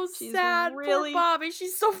 Oh, it's so sad. Really, poor Bobby.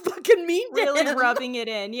 She's so fucking mean to really him. rubbing it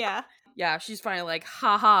in. Yeah. Yeah, she's finally like,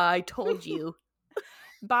 haha, I told you.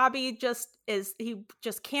 Bobby he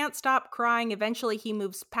just can't stop crying. Eventually he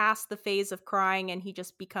moves past the phase of crying and he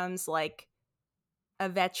just becomes like a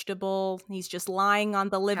vegetable. He's just lying on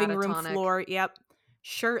the living room floor. Yep.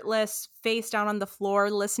 Shirtless, face down on the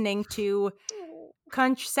floor, listening to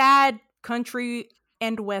sad country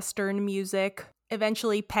and Western music.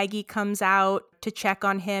 Eventually, Peggy comes out to check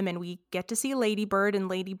on him, and we get to see Ladybird, and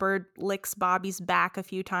Ladybird licks Bobby's back a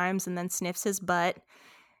few times and then sniffs his butt.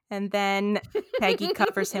 And then Peggy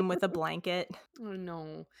covers him with a blanket. Oh,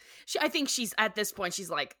 no. I think she's, at this point, she's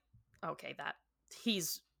like, okay,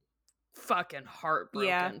 he's fucking heartbroken.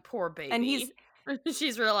 Yeah. Poor baby. And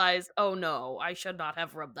she's realized, oh, no, I should not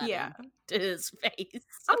have rubbed that into his face.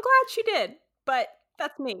 I'm glad she did, but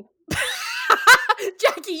that's me.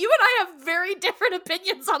 Jackie, you and I have very different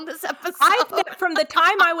opinions on this episode. From the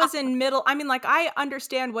time I was in middle, I mean, like, I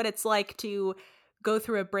understand what it's like to go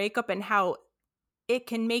through a breakup and how it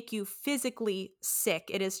can make you physically sick.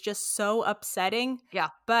 It is just so upsetting. Yeah.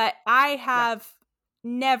 But I have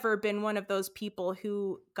never been one of those people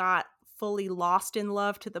who got fully lost in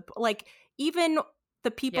love to the, like, even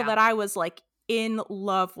the people that I was, like, in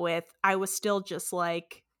love with, I was still just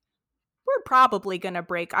like, we're probably going to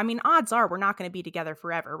break. I mean, odds are we're not going to be together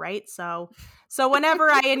forever, right? So whenever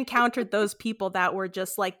I encountered those people that were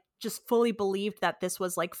just like, just fully believed that this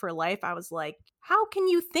was like for life, I was like, how can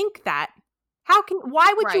you think that?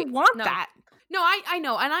 Why would you want that? No, I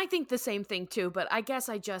know. And I think the same thing too, but I guess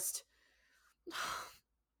I just,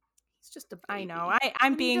 he's just a baby. I know.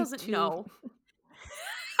 I'm being he doesn't know.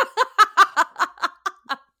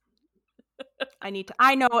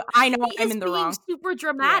 I know I'm in the wrong. Super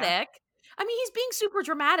dramatic. Yeah. I mean, he's being super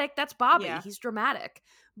dramatic. That's Bobby. Yeah. He's dramatic.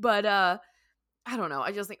 But I don't know.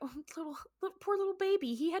 I just think, poor little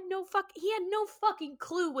baby. He had no fucking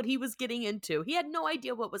clue what he was getting into. He had no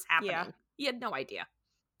idea what was happening. Yeah. He had no idea.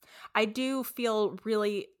 I do feel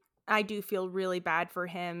really bad for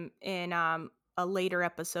him in a later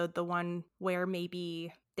episode, the one where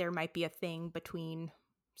maybe there might be a thing between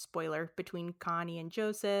Connie and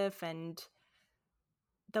Joseph, and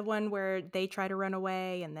the one where they try to run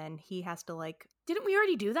away and then he has to, like... Didn't we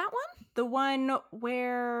already do that one? The one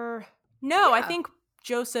where... No, yeah. I think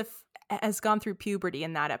Joseph has gone through puberty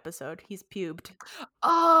in that episode. He's pubed.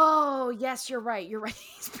 Oh, yes, you're right. You're right.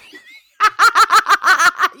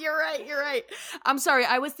 You're right. I'm sorry.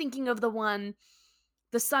 I was thinking of the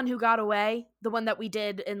son who got away, the one that we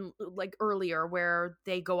did in, like, earlier, where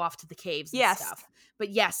they go off to the caves and stuff. But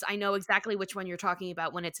yes, I know exactly which one you're talking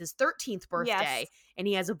about, when it's his 13th birthday and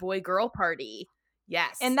he has a boy-girl party.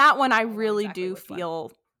 Yes. And that one I really do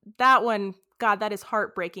feel, that one, God, that is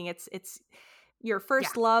heartbreaking. It's your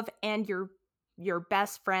first love and your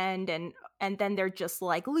best friend, and then they're just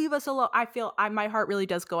like, leave us alone. I feel my heart really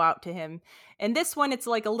does go out to him. And this one, it's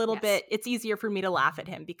like a little bit, it's easier for me to laugh at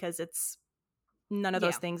him because it's none of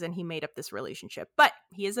those things, and he made up this relationship. But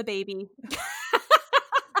he is a baby.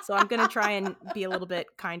 So I'm going to try and be a little bit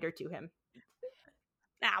kinder to him.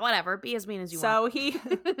 Nah, whatever. Be as mean as you want.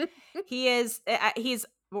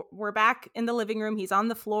 So we're back in the living room. He's on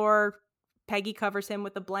the floor. Peggy covers him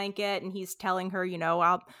with a blanket, and he's telling her,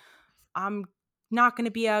 I'm not going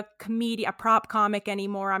to be a prop comic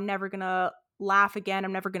anymore. I'm never going to laugh again.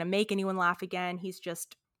 I'm never going to make anyone laugh again.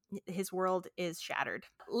 His world is shattered.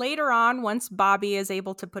 Later on, once Bobby is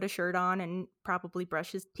able to put a shirt on and probably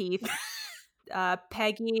brush his teeth,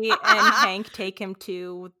 Peggy and Hank take him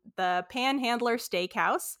to the Panhandler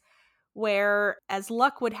Steakhouse, where, as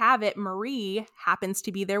luck would have it, Marie happens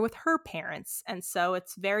to be there with her parents. And so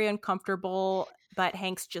it's very uncomfortable, but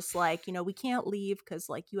Hank's just like, we can't leave because,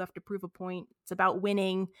 like, you have to prove a point. It's about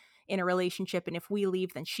winning in a relationship, and if we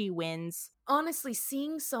leave, then she wins. Honestly,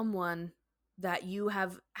 seeing someone that you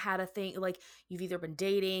have had a thing, like, you've either been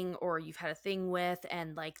dating or you've had a thing with,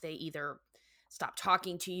 and, like, they either stopped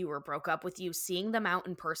talking to you or broke up with you, seeing them out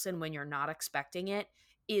in person when you're not expecting it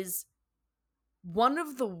is one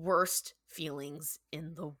of the worst feelings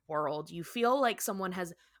in the world. You feel like someone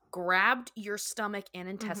has grabbed your stomach and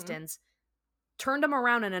intestines, turned them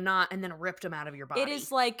around in a knot, and then ripped them out of your body. It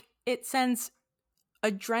is like, it sends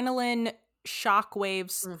adrenaline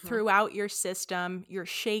shockwaves throughout your system. You're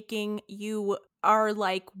shaking. You are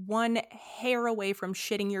like one hair away from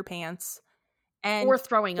shitting your pants. Or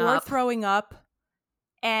throwing up.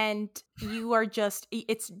 And you are just,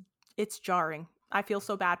 it's jarring. I feel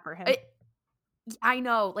so bad for him. I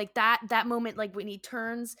know, like that moment, like when he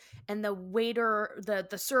turns and the waiter,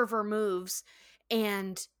 the server moves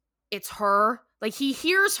and it's her, like he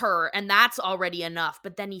hears her and that's already enough.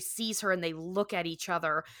 But then he sees her and they look at each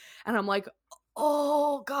other and I'm like,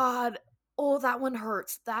 oh God, oh, that one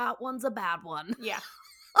hurts. That one's a bad one. Yeah.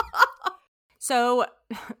 So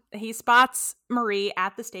he spots Marie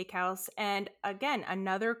at the steakhouse. And again,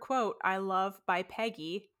 another quote I love by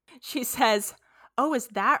Peggy. She says, "Oh, is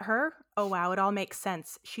that her? Oh, wow, it all makes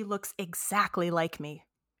sense. She looks exactly like me."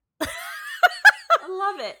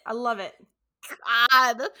 I love it.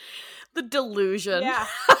 God, the delusion. Yeah.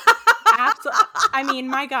 I mean,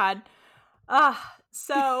 my God.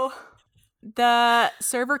 So the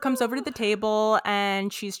server comes over to the table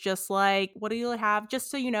and she's just like, what do you have? Just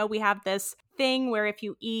so you know, we have this thing where if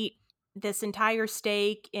you eat this entire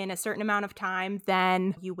steak in a certain amount of time,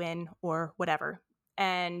 then you win or whatever.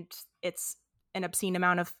 And it's an obscene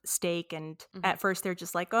amount of steak. And at first they're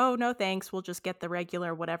just like, oh, no, thanks. We'll just get the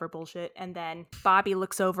regular whatever bullshit. And then Bobby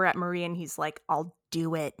looks over at Marie and he's like, I'll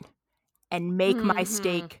do it and make my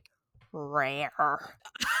steak rare.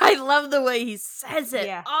 I love the way he says it.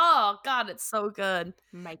 Yeah. Oh, God, it's so good.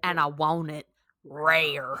 And I want it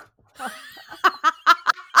rare.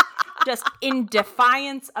 Just in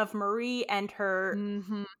defiance of Marie and her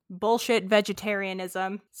bullshit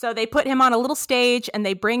vegetarianism. So they put him on a little stage and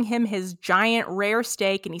they bring him his giant rare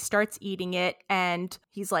steak and he starts eating it. And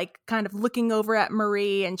he's like kind of looking over at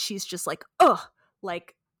Marie and she's just like, ugh,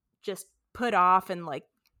 like just put off and like,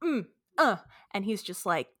 and he's just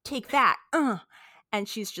like, take that, and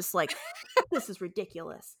she's just like, this is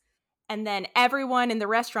ridiculous. And then everyone in the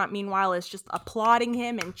restaurant, meanwhile, is just applauding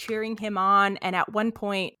him and cheering him on. And at one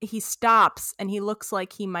point, he stops and he looks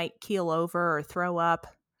like he might keel over or throw up.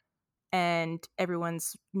 And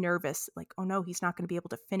everyone's nervous, like, oh no, he's not going to be able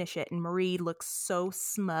to finish it. And Marie looks so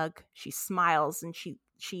smug. She smiles and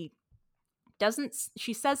she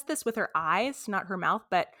says this with her eyes, not her mouth,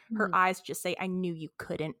 but her eyes just say, I knew you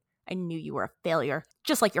couldn't. I knew you were a failure,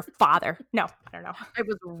 just like your father. No, I don't know. I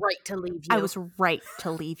was right to leave you. I was right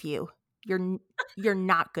to leave you. You're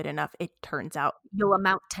not good enough, it turns out. You'll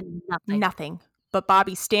amount to nothing. Nothing. But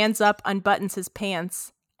Bobby stands up, unbuttons his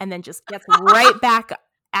pants, and then just gets right back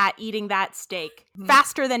at eating that steak.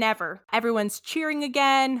 Faster than ever. Everyone's cheering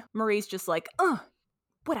again. Marie's just like,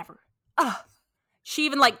 whatever. She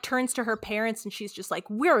even like turns to her parents and she's just like,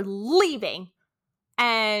 we're leaving.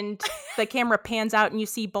 And the camera pans out and you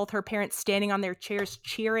see both her parents standing on their chairs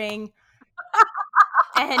cheering.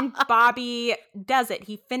 And Bobby does it.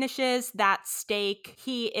 He finishes that steak.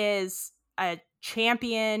 He is a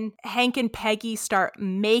champion. Hank and Peggy start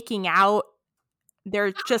making out.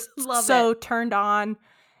 They're just turned on.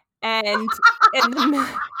 And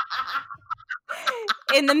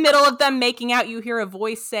in the middle of them making out, you hear a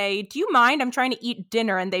voice say, do you mind? I'm trying to eat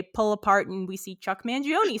dinner. And they pull apart and we see Chuck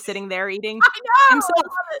Mangione sitting there eating himself.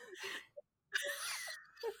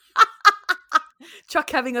 Chuck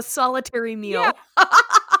having a solitary meal. Yeah.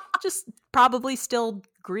 Just probably still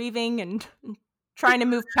grieving and trying to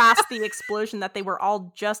move past the explosion that they were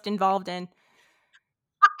all just involved in.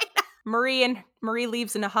 Marie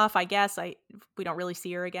leaves in a huff, I guess. We don't really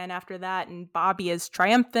see her again after that. And Bobby is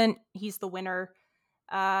triumphant. He's the winner.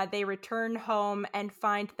 They return home and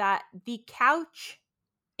find that the couch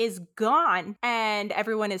is gone. And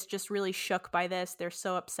everyone is just really shook by this. They're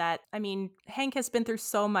so upset. I mean, Hank has been through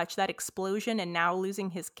so much, that explosion and now losing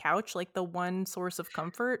his couch, like the one source of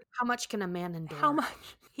comfort. How much can a man endure? How much?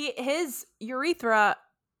 His urethra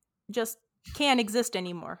just can't exist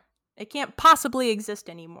anymore. It can't possibly exist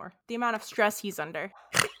anymore. The amount of stress he's under.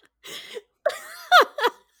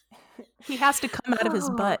 He has to come out of his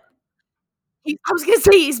butt. I was going to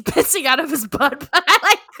say he's pissing out of his butt, but I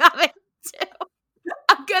like coming too.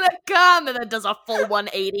 I'm going to come, and then does a full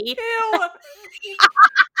 180. Ew.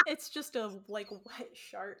 It's just a, like, wet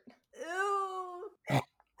shart. Ew.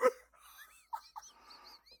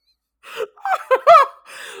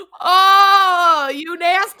 Oh, you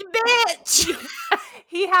nasty bitch.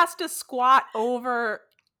 He has to squat over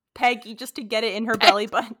Peggy just to get it in her belly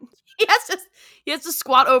button. He has to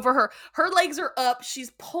squat over her. Her legs are up.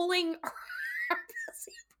 She's pulling her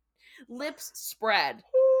lips spread.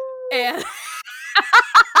 And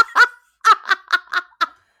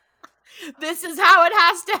this is how it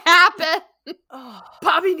has to happen. Oh.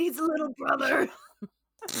 Bobby needs a little brother.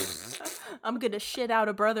 I'm gonna shit out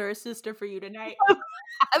a brother or sister for you tonight.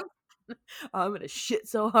 I'm gonna shit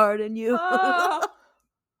so hard in you. Oh.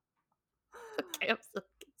 Okay, I'm so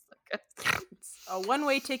good. A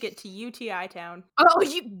one-way ticket to UTI Town. Oh,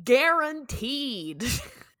 you guaranteed.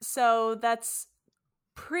 So that's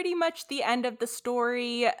pretty much the end of the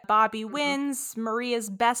story. Bobby wins. Maria's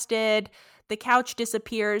bested. The couch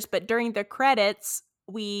disappears. But during the credits,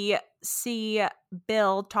 we see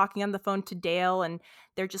Bill talking on the phone to Dale, and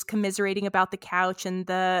they're just commiserating about the couch, and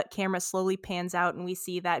the camera slowly pans out, and we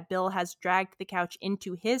see that Bill has dragged the couch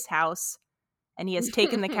into his house, and he has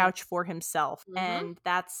taken the couch for himself. And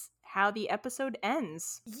that's how the episode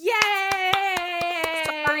ends. Yay!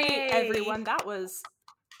 Sorry, everyone. That was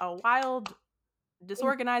a wild,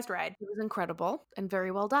 disorganized ride. It was incredible and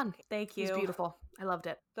very well done. Thank you. It was beautiful. I loved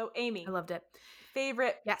it. So, Amy. I loved it.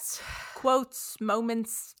 Favorite Yes. quotes,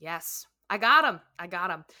 moments? Yes. I got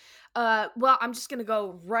him. Well, I'm just gonna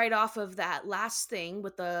go right off of that last thing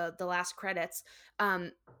with the last credits.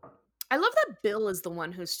 I love that Bill is the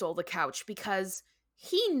one who stole the couch because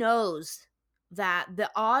he knows that the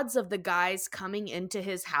odds of the guys coming into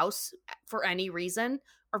his house for any reason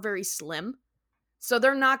are very slim. So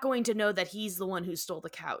they're not going to know that he's the one who stole the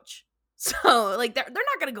couch. So like they're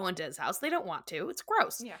not going to go into his house. They don't want to. It's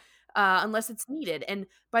gross. Yeah. Unless it's needed. And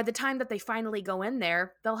by the time that they finally go in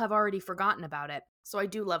there, they'll have already forgotten about it. So I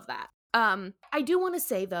do love that. I do want to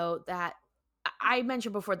say though that I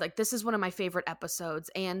mentioned before, like this is one of my favorite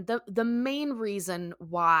episodes, and the main reason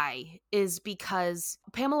why is because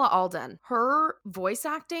Pamela Alden, her voice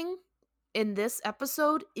acting in this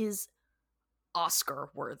episode is Oscar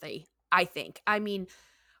worthy, I think. I mean,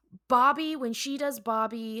 Bobby, when she does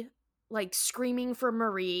Bobby like screaming for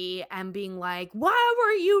Marie and being like, why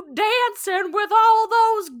were you dancing with all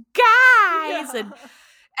those guys? Yeah.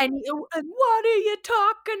 And what are you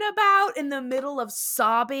talking about? In the middle of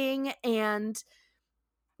sobbing and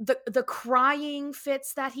the crying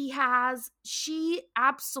fits that he has, she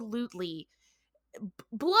absolutely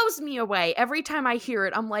blows me away. Every time I hear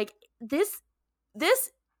it, I'm like, this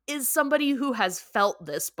is somebody who has felt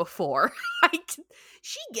this before.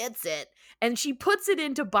 She gets it. And she puts it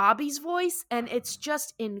into Bobby's voice, and it's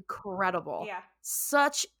just incredible. Yeah.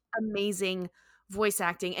 Such amazing voice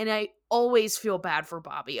acting. And I always feel bad for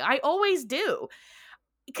Bobby. I always do.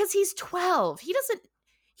 Because he's 12.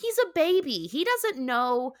 He's a baby. He doesn't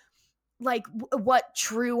know like what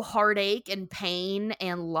true heartache and pain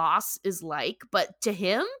and loss is like. But to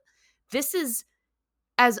him, this is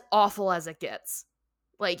as awful as it gets.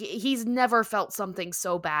 Like, he's never felt something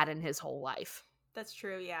so bad in his whole life. That's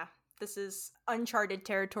true, yeah. This is uncharted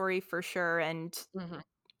territory for sure, and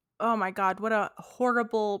oh my god, what a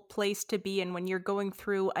horrible place to be in when you're going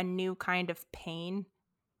through a new kind of pain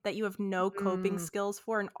that you have no coping skills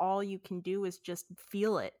for, and all you can do is just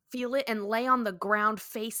feel it. Feel it and lay on the ground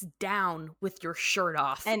face down with your shirt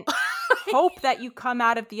off. And hope that you come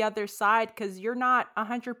out of the other side, because you're not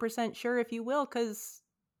 100% sure if you will, because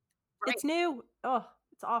it's new. Oh,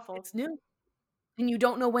 it's awful. It's new. And you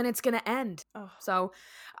don't know when it's going to end. Oh. So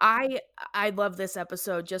I love this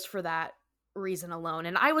episode just for that reason alone.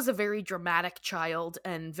 And I was a very dramatic child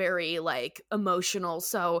and very like emotional.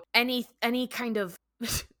 So any kind of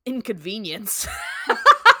inconvenience,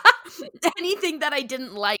 anything that I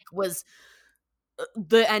didn't like was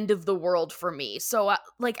the end of the world for me. So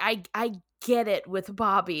like I get it with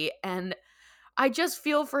Bobby, and I just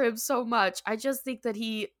feel for him so much. I just think that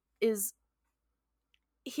he's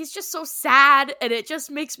just so sad, and it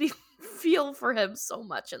just makes me feel for him so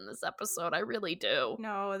much in this episode. I really do.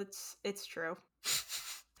 No, it's true.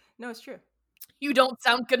 No, it's true. You don't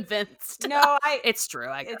sound convinced. No, it's true.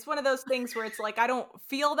 It's one of those things where it's like, I don't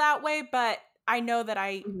feel that way, but I know that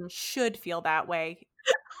I should feel that way.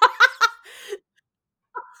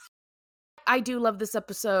 I do love this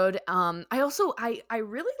episode. I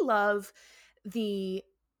really love the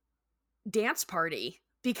dance party,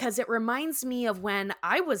 because it reminds me of when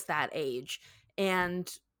I was that age,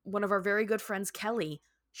 and one of our very good friends, Kelly,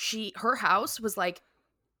 her house was like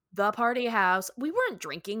the party house. We weren't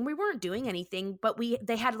drinking, we weren't doing anything, but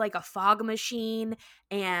they had like a fog machine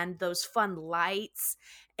and those fun lights,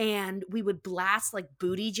 and we would blast like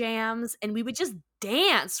booty jams, and we would just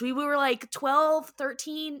dance. We were like 12,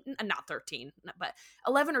 13, not 13, but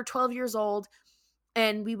 11 or 12 years old.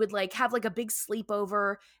 And we would like have like a big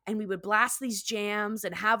sleepover, and we would blast these jams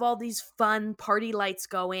and have all these fun party lights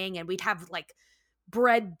going, and we'd have like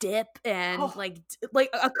bread dip and like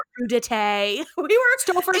a crudité. We were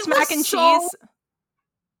Stouffer's mac and cheese,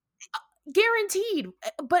 guaranteed,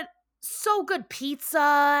 but so good.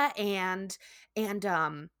 Pizza and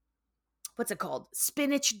what's it called?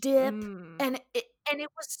 Spinach dip, and it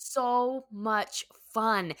was so much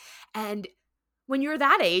fun. And when you're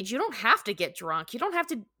that age, you don't have to get drunk. You don't have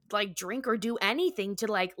to like drink or do anything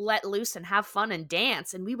to like let loose and have fun and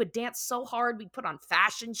dance. And we would dance so hard. We'd put on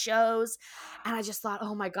fashion shows. And I just thought,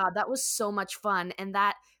 oh my God, that was so much fun. And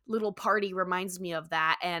that little party reminds me of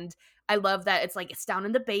that. And I love that it's down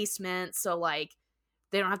in the basement. So like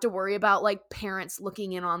they don't have to worry about like parents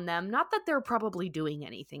looking in on them. Not that they're probably doing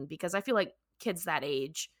anything, because I feel like kids that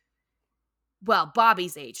age, well,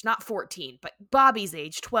 Bobby's age, not 14, but Bobby's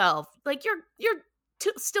age, 12. Like you're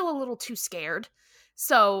still a little too scared.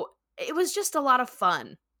 So it was just a lot of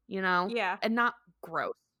fun, you know? Yeah. And not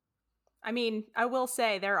gross. I mean, I will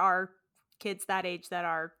say there are kids that age that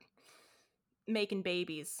are making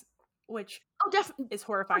babies, which is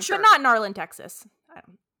horrifying. Sure. But not in Arlen, Texas.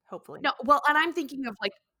 Hopefully. No, well, and I'm thinking of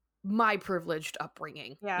like my privileged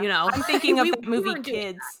upbringing. Yeah. You know? I'm thinking of the movie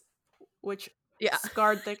Kids. which Yeah.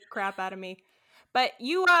 scarred the crap out of me. But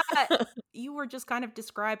you were just kind of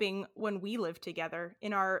describing when we lived together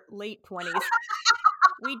in our late 20s.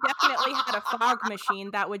 We definitely had a fog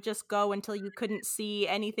machine that would just go until you couldn't see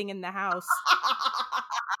anything in the house.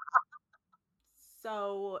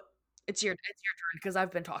 So, It's your turn because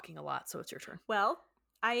I've been talking a lot, so it's your turn. well,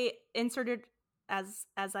 I inserted, as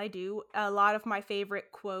I do, a lot of my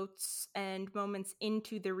favorite quotes and moments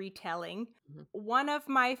into the retelling. Mhm. One of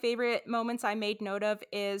my favorite moments I made note of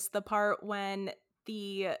is the part when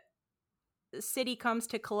the city comes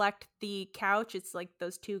to collect the couch. It's like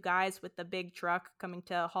those two guys with the big truck coming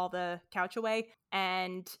to haul the couch away,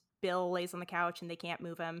 and Bill lays on the couch and they can't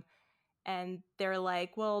move him. And they're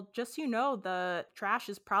like, well, just so you know, the trash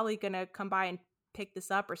is probably gonna come by and pick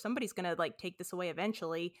this up, or somebody's gonna like take this away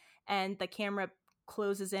eventually. And the camera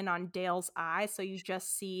closes in on Dale's eye, so you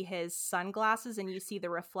just see his sunglasses and you see the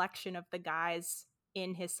reflection of the guys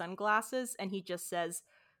in his sunglasses, and he just says,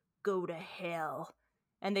 "Go to hell."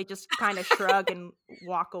 And they just kind of shrug and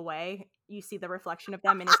walk away. You see the reflection of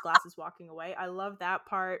them in his glasses walking away. I love that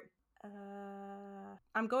part.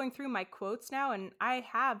 I'm going through my quotes now, and I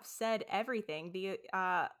have said everything.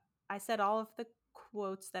 I said all of the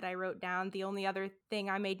quotes that I wrote down. The only other thing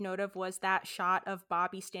I made note of was that shot of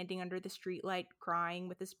Bobby standing under the streetlight crying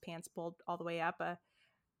with his pants pulled all the way up.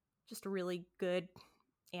 Just a really good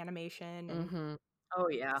animation. And Oh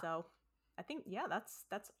yeah. so I think, yeah,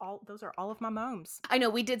 that's all. Those are all of my moms. I know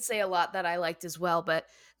we did say a lot that I liked as well, but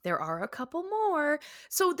there are a couple more.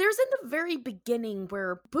 So there's in the very beginning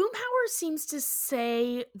where Boomhauer seems to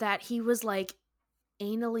say that he was like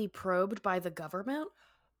anally probed by the government.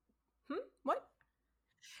 What?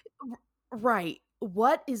 Right.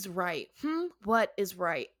 What is right? What is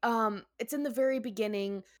right? It's in the very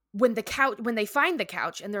beginning when they find the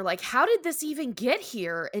couch and they're like, how did this even get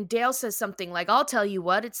here? And Dale says something like, I'll tell you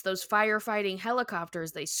what, it's those firefighting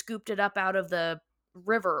helicopters. They scooped it up out of the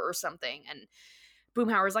river or something. And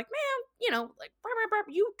Boomhauer's like, man, like,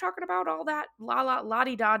 you talking about all that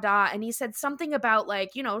la-di-da-da. And he said something about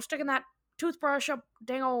like, sticking that toothbrush up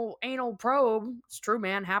dang old anal probe. It's true,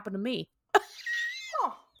 man. Happened to me.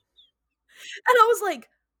 And I was like,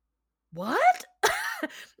 what?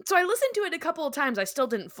 So I listened to it a couple of times. I still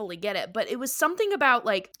didn't fully get it, but it was something about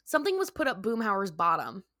like something was put up Boomhauer's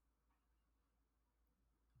bottom.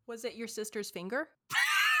 Was it your sister's finger?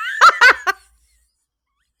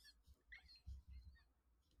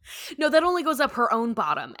 No, that only goes up her own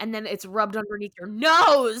bottom, and then it's rubbed underneath your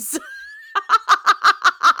nose.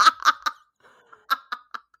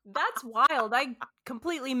 That's wild. I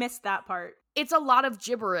completely missed that part. It's a lot of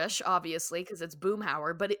gibberish, obviously, because it's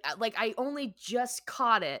Boomhauer, but like I only just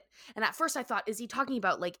caught it. And at first I thought, is he talking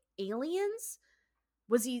about like aliens?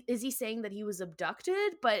 Is he saying that he was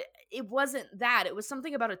abducted? But it wasn't that. It was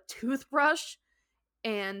something about a toothbrush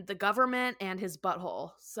and the government and his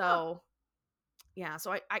butthole. So yeah,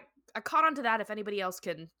 so I caught on to that. If anybody else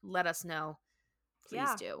can let us know, please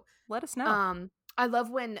do. Let us know. I love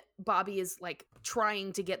when Bobby is like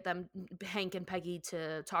trying to get them, Hank and Peggy,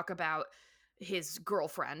 to talk about his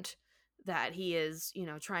girlfriend that he is,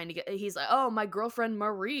 trying to get. He's like, oh, my girlfriend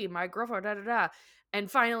Marie, my girlfriend, da da da.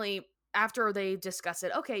 And finally, after they discuss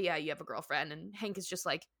it, okay, yeah, you have a girlfriend. And Hank is just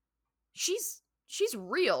like, she's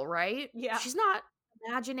real, right? Yeah. She's not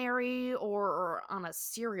imaginary or on a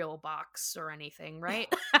cereal box or anything,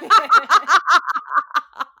 right?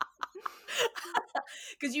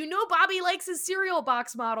 Because Bobby likes his cereal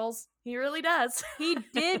box models. He really does. He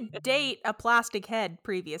did date a plastic head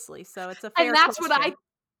previously, so it's a fair And that's question.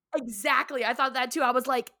 Exactly. I thought that too. I was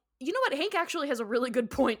like, you know what? Hank actually has a really good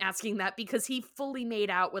point asking that, because he fully made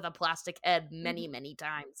out with a plastic head many, many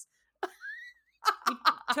times. He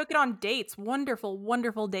took it on dates. Wonderful,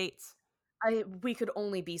 wonderful dates. We could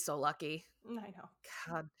only be so lucky. I know.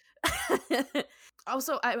 God.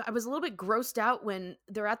 Also, I was a little bit grossed out when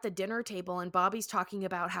they're at the dinner table and Bobby's talking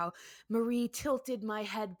about how Marie tilted my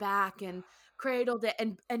head back and cradled it,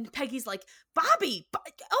 and Peggy's like, Bobby,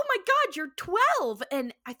 oh my God, you're 12.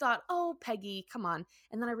 And I thought, oh, Peggy, come on.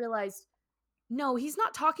 And then I realized, no, he's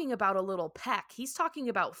not talking about a little peck. He's talking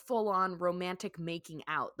about full-on romantic making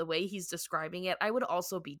out. The way he's describing it, I would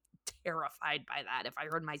also be terrified by that if I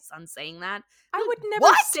heard my son saying that. I would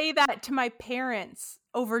never say that to my parents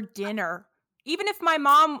over dinner. Even if my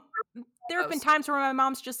mom, there have been times where my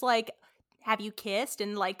mom's just like, have you kissed?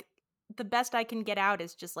 And like, the best I can get out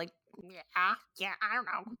is just like, yeah, I don't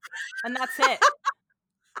know. And that's it.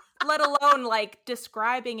 Let alone like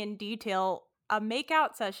describing in detail a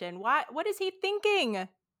makeout session. What is he thinking?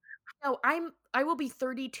 No, I will be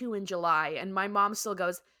 32 in July, and my mom still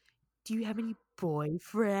goes, do you have any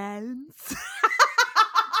boyfriends?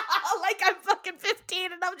 Like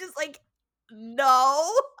scene, and I'm just like,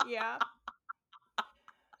 no. Yeah.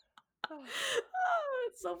 Oh,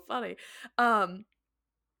 it's so funny.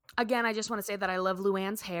 Again, I just want to say that I love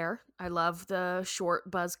Luann's hair. I love the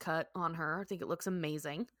short buzz cut on her. I think it looks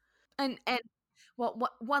amazing. And well,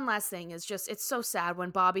 one last thing is just, it's so sad when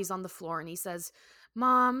Bobby's on the floor and he says,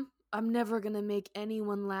 "Mom, I'm never going to make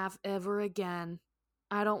anyone laugh ever again.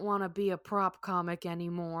 I don't want to be a prop comic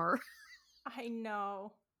anymore." I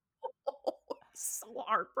know. So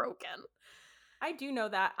heartbroken. I do know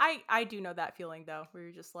that. I do know that feeling, though, where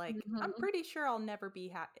you're just like, I'm pretty sure I'll never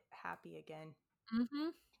be happy again. Mm-hmm.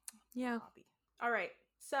 Yeah. Bobby. All right.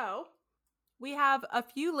 So we have a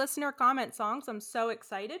few listener comment songs. I'm so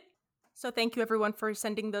excited. So thank you, everyone, for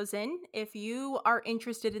sending those in. If you are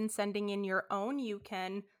interested in sending in your own, you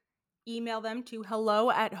can email them to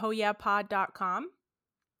hello@hoyapod.com,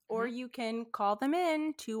 or you can call them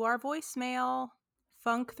in to our voicemail,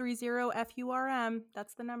 funk30FURM.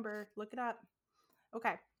 That's the number. Look it up.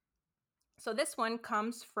 Okay. So this one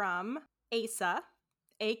comes from Asa,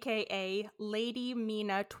 aka Lady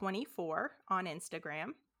Mina 24 on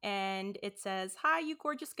Instagram. And it says, "Hi, you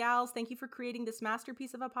gorgeous gals. Thank you for creating this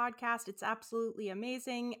masterpiece of a podcast. It's absolutely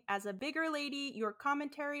amazing. As a bigger lady, your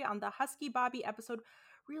commentary on the Husky Bobby episode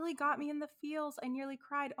really got me in the feels. I nearly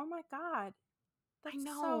cried. Oh my God. That's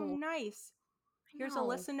so nice. Here's a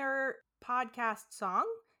listener podcast song.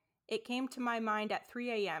 It came to my mind at 3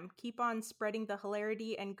 a.m. Keep on spreading the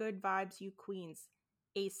hilarity and good vibes, you queens.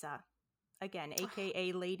 Asa." Again,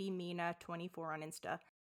 aka Lady Mina 24 on Insta.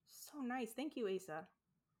 So nice. Thank you, Asa.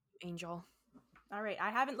 Angel. All right.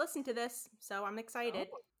 I haven't listened to this, so I'm excited.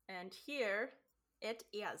 Oh. And here it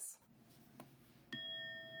is.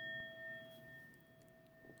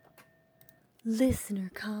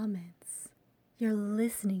 Listener comments. You're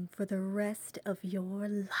listening for the rest of your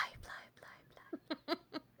life.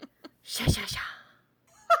 Sha sha sha.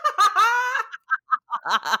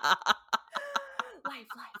 Life.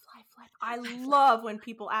 I love when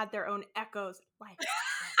people add their own echoes. Life.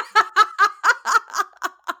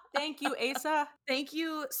 Thank you, Asa. Thank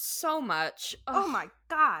you so much. Oh my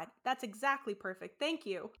God. That's exactly perfect. Thank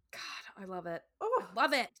you. God, I love it. Oh, I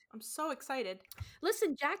love it. I'm so excited.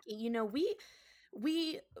 Listen, Jackie,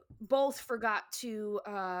 we both forgot to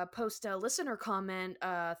post a listener comment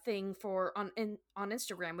thing on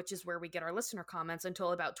Instagram, which is where we get our listener comments,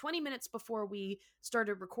 until about 20 minutes before we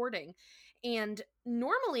started recording. And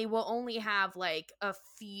normally we'll only have like a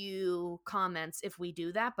few comments if we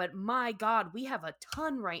do that, but my God, we have a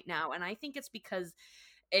ton right now. And I think it's because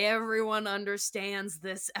everyone understands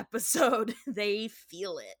this episode. They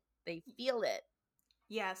feel it.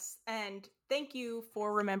 Yes, and thank you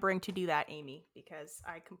for remembering to do that, Amy, because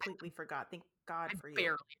I completely forgot. Thank God for you.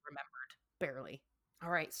 Barely remembered. Barely. All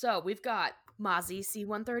right, so we've got Mozzie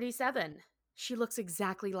C137. She looks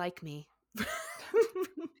exactly like me.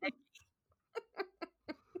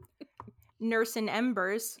 Nurse in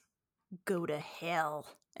Embers, go to hell.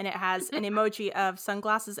 And it has an emoji of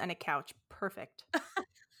sunglasses and a couch. Perfect. I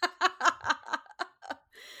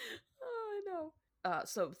know.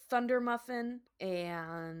 So Thunder Muffin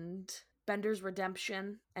and Bender's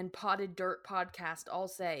Redemption and Potted Dirt Podcast all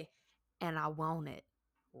say, "And I want it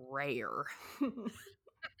rare."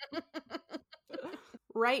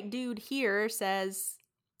 Right Dude Here says,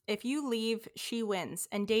 "If you leave, she wins.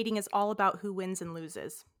 And dating is all about who wins and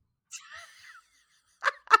loses."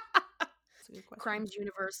 Crimes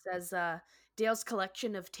Universe says, Dale's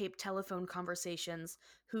collection of taped telephone conversations,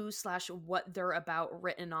 who/what they're about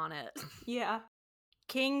written on it. Yeah.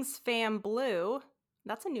 King's Fam Blue,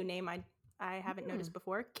 that's a new name I haven't noticed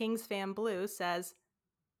before. King's Fam Blue says,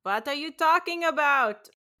 "What are you talking about?"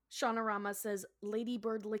 Shaunarama says,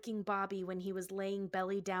 "Ladybird licking Bobby when he was laying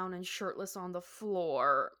belly down and shirtless on the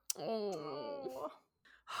floor." Oh.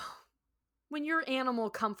 When your animal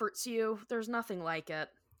comforts you, there's nothing like it.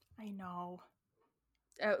 I know.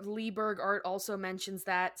 Leeberg Art also mentions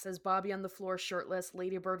that, says, "Bobby on the floor shirtless,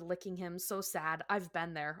 Ladybird licking him. So sad. I've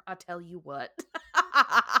been there. I'll tell you what."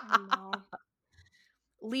 I know.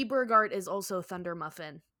 Leeberg Art is also Thunder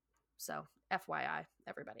Muffin. So, FYI,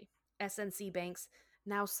 everybody. SNC Banks,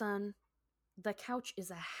 "Now, son, the couch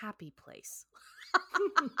is a happy place."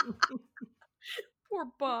 Poor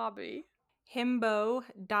Bobby.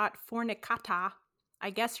 Himbo.fornicata,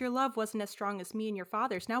 "I guess your love wasn't as strong as me and your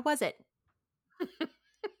father's. Now was it?"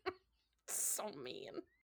 So mean.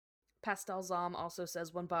 Pastel Zom also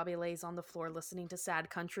says, "When Bobby lays on the floor listening to sad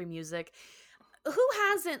country music." Who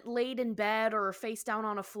hasn't laid in bed or face down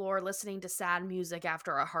on a floor listening to sad music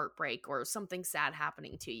after a heartbreak or something sad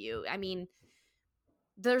happening to you? I mean,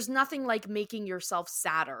 there's nothing like making yourself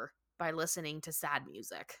sadder by listening to sad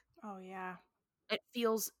music. Oh, yeah. It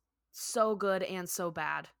feels so good and so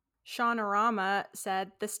bad. Shaunorama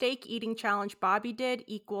said, the steak eating challenge Bobby did,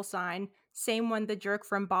 equal sign. Same when the jerk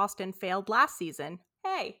from Boston failed last season.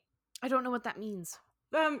 Hey. I don't know what that means.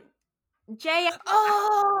 Jay.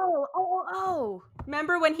 Oh.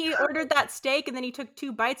 Remember when he ordered that steak and then he took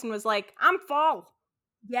 2 bites and was like, I'm full.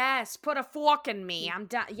 Yes, put a fork in me. I'm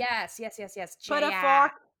done. Yes. Put a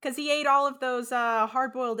fork. Because he ate all of those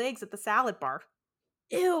hard-boiled eggs at the salad bar.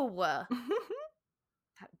 Ew. That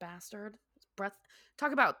bastard. His breath.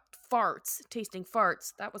 Talk about farts. Tasting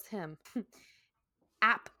farts. That was him.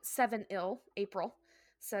 App 7 ill April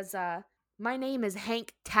says, my name is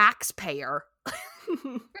Hank Taxpayer.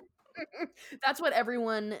 That's what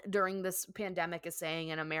everyone during this pandemic is saying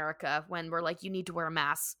in America when we're like, you need to wear a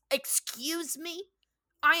mask. Excuse me?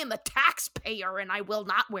 I am a taxpayer and I will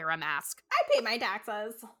not wear a mask. I pay my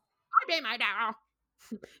taxes. I pay my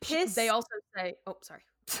taxes. Piss. They also say, oh, sorry.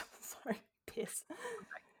 Sorry. Piss.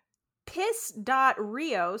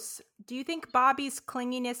 Piss.Rios, do you think Bobby's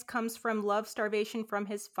clinginess comes from love starvation from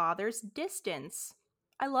his father's distance?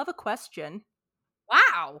 I love a question.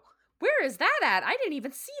 Wow. Where is that at? I didn't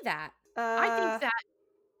even see that. I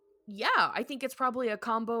think it's probably a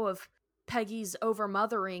combo of Peggy's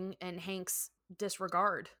overmothering and Hank's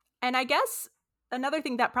disregard. And I guess another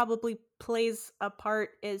thing that probably plays a part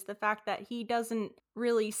is the fact that he doesn't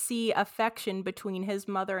really see affection between his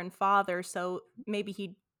mother and father, so maybe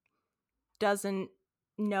he doesn't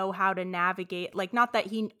know how to navigate, like, not that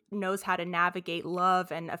he knows how to navigate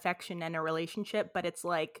love and affection in a relationship, but it's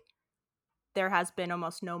like there has been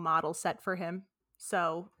almost no model set for him,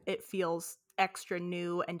 so it feels extra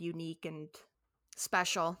new and unique and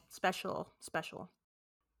special.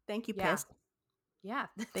 Thank you, Yeah. Piss. Yeah.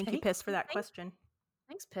 Thank you, Piss, for that question.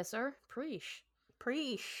 Thanks, Pisser. Preesh.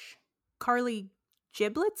 Carly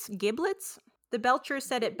Giblets? The Belcher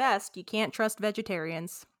said it best, you can't trust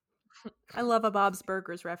vegetarians. I love a Bob's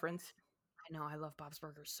Burgers reference. I know, I love Bob's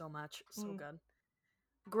Burgers so much. So good.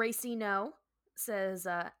 Gracie No says,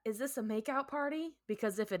 is this a makeout party?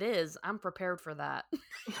 Because if it is, I'm prepared for that.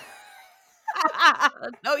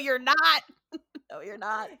 No, you're not. No, you're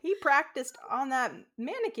not. He practiced on that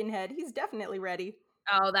mannequin head. He's definitely ready.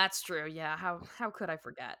 Oh, that's true. Yeah. How could I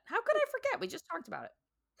forget? We just talked about it.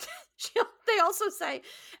 They also say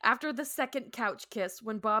after the second couch kiss,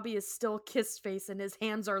 when Bobby is still kiss face and his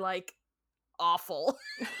hands are like awful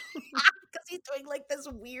because he's doing like this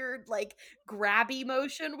weird like grabby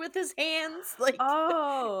motion with his hands, like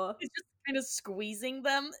he's just kind of squeezing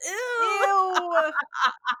them. Ew.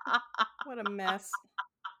 What a mess.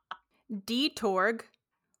 D-Torg,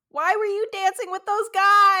 why were you dancing with those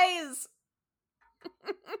guys?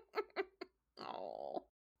 Oh.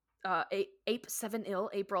 Ape 7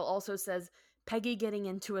 ill April also says Peggy getting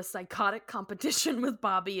into a psychotic competition with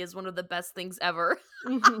Bobby is one of the best things ever.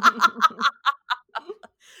 Who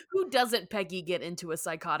doesn't Peggy get into a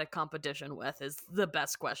psychotic competition with is the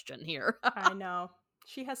best question here. I know.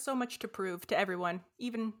 She has so much to prove to everyone,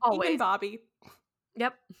 even Bobby.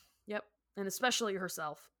 Yep. And especially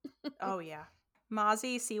herself. Oh, yeah.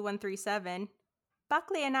 Mozzie C137.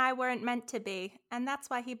 Buckley and I weren't meant to be, and that's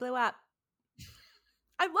why he blew up.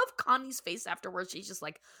 I love Connie's face afterwards. She's just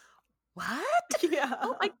like, what? Yeah.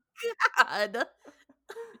 Oh my God.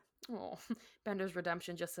 Oh, Bender's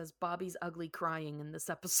Redemption just says Bobby's ugly crying in this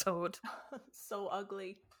episode. So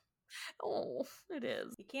ugly. Oh, it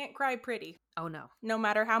is. You can't cry pretty. Oh, no. No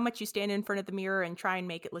matter how much you stand in front of the mirror and try and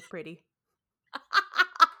make it look pretty.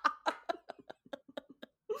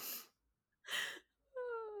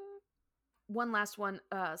 One last one.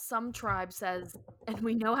 Some tribe says, and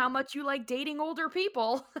we know how much you like dating older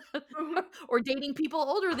people or dating people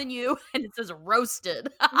older than you. And it says roasted.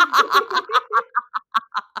 Let's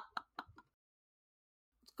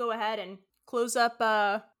go ahead and close up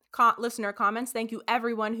listener comments. Thank you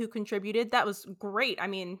everyone who contributed. That was great. I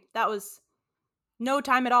mean, that was no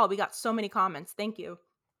time at all. We got so many comments. Thank you.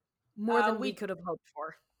 More than we could have hoped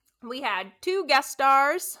for. We had 2 guest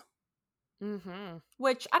stars. Mm-hmm.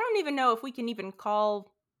 Which I don't even know if we can even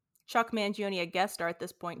call Chuck Mangione a guest star at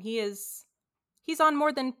this point. He's on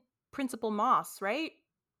more than Principal Moss, right?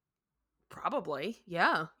 Probably,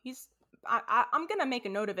 yeah. I'm gonna make a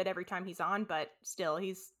note of it every time he's on, but still,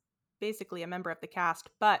 he's basically a member of the cast.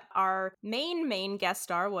 But our main guest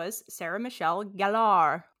star was Sarah Michelle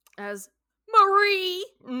Gellar as Marie.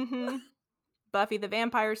 Mm-hmm. Buffy the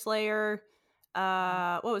Vampire Slayer.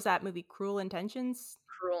 What was that movie? Cruel Intentions,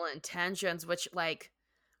 which like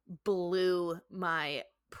blew my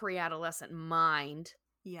pre-adolescent mind.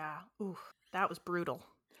 Yeah. Ooh, that was brutal.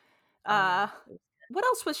 What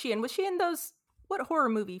else was she in? Was she in those? What horror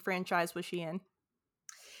movie franchise was she in?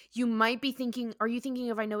 You might be thinking, are you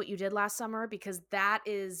thinking of I Know What You Did Last Summer? Because that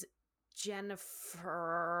is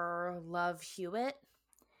Jennifer Love Hewitt.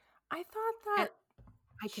 I thought And that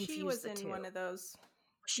I she confused was the in two. one of those.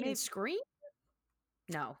 Was she in Scream?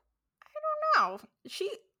 No. No,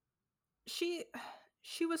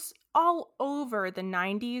 she was all over the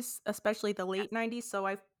 90s, especially the late 90s, so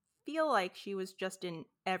I feel like she was just in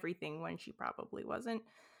everything when she probably wasn't.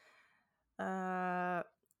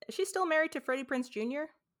 Is she still married to Freddie Prinze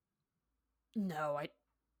Jr.? No, I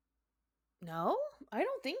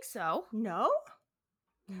don't think so. No?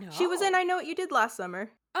 No. She was in I Know What You Did Last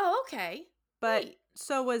Summer. Oh, okay. But Wait.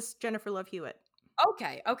 so was Jennifer Love Hewitt.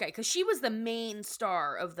 Okay, because she was the main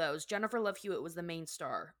star of those. Jennifer Love Hewitt was the main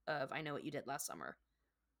star of I Know What You Did Last Summer.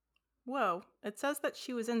 Whoa, it says that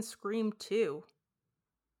she was in Scream 2.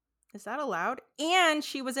 Is that allowed? And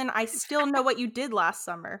she was in I Still Know What You Did Last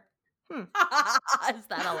Summer. Is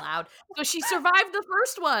that allowed? So she survived the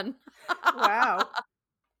first one. Wow.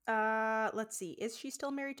 Let's see. Is she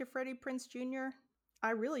still married to Freddie Prinze Jr.?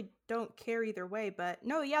 I really don't care either way, but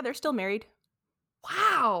no, yeah, they're still married.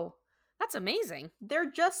 Wow. That's amazing.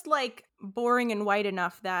 They're just like boring and white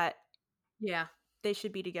enough that Yeah. they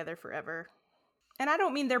should be together forever. And I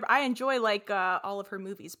don't mean I enjoy like all of her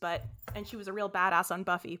movies, and she was a real badass on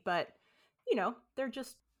Buffy, but you know, they're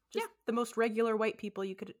just the most regular white people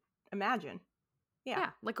you could imagine.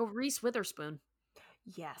 Yeah, like a Reese Witherspoon.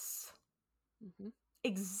 Yes. Mm-hmm.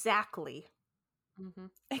 Exactly. Mm-hmm.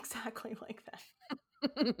 Exactly like that.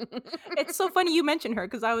 It's so funny you mention her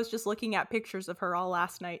because I was just looking at pictures of her all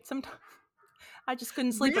last night. Sometimes I just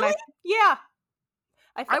couldn't sleep. Really?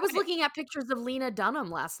 I was looking at pictures of Lena Dunham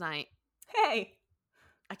last night. Hey,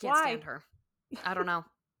 I can't stand her. I don't know.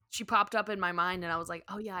 She popped up in my mind and I was like,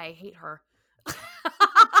 oh yeah, I hate her.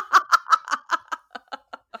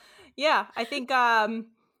 Yeah, I think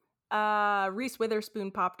Reese Witherspoon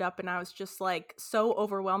popped up and I was just like so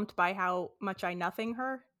overwhelmed by how much I nothing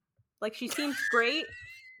her. Like she seems great,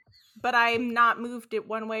 but I'm not moved it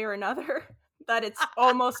one way or another that it's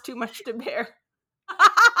almost too much to bear.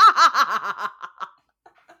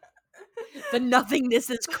 The nothingness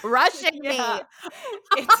is crushing me.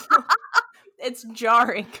 It's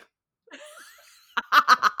jarring.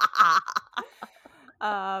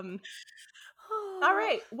 All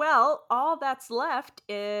right. Well, all that's left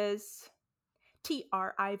is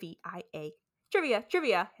TRIVIA.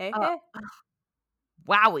 Trivia. Hey.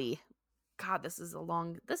 Wowie. God, this is a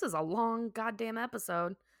long goddamn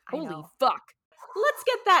episode. Holy fuck. Let's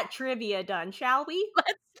get that trivia done, shall we?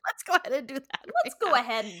 Let's go ahead and do that. Let's go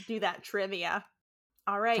ahead and do that trivia.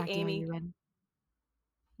 All right, Jackie, Amy. are you ready?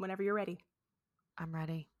 Whenever you're ready. I'm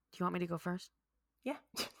ready. Do you want me to go first? Yeah.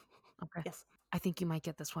 Okay. Yes. I think you might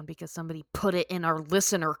get this one because somebody put it in our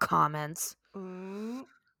listener comments. God.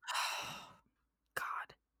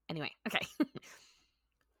 Anyway, okay.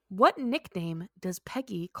 What nickname does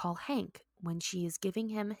Peggy call Hank when she is giving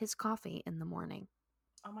him his coffee in the morning?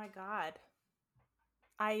 Oh my God.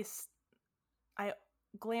 I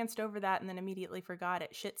glanced over that and then immediately forgot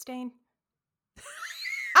it. Shit stain?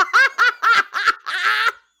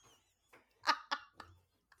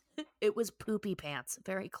 It was Poopy Pants.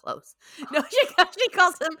 Very close. No, she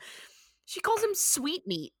calls him Sweet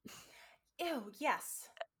Meat. Ew, yes.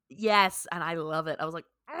 Yes, and I love it. I was like,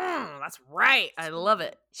 that's right. I love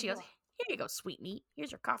it. She goes, here you go, Sweet Meat.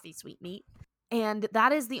 Here's your coffee, Sweet Meat. And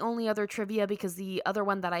that is the only other trivia because the other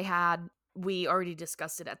one that I had, we already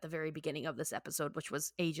discussed it at the very beginning of this episode, which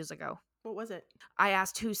was ages ago. What was it? I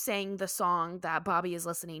asked who sang the song that Bobby is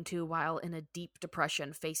listening to while in a deep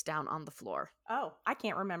depression, face down on the floor. Oh, I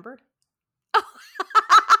can't remember.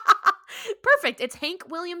 Perfect. It's Hank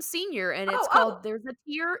Williams Sr. and it's called There's a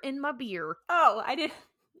Tear in My Beer. Oh, I did.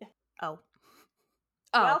 Oh.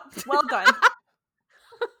 Well done.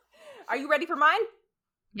 Are you ready for mine?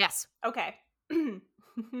 Yes. Okay.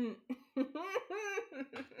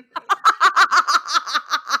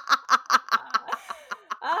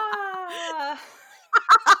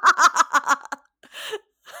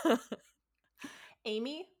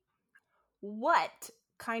 Amy, what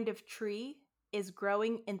kind of tree is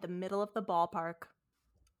growing in the middle of the ballpark?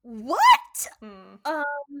 What?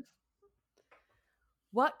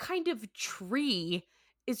 What kind of tree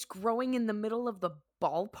is growing in the middle of the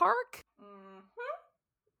ballpark? Mm-hmm.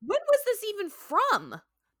 When was this even from?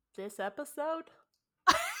 This episode?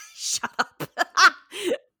 Shut up.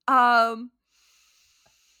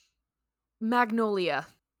 Magnolia.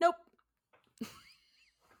 Nope.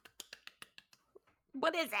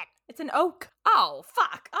 What is it? It's an oak. Oh,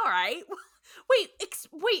 fuck. All right. Wait,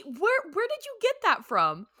 where did you get that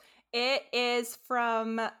from? It is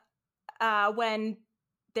from when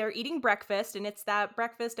they're eating breakfast, and it's that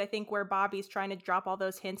breakfast, I think, where Bobby's trying to drop all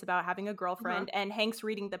those hints about having a girlfriend, and Hank's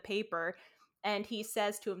reading the paper, and he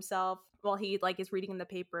says to himself, while he like is reading in the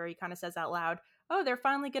paper, he kind of says out loud, "Oh, they're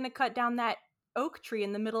finally going to cut down that oak tree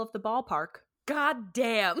in the middle of the ballpark." God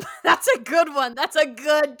damn. That's a good one. That's a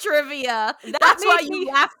good trivia. That That's why made you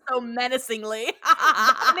me- laugh so menacingly.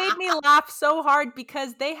 That made me laugh so hard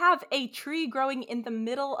because they have a tree growing in the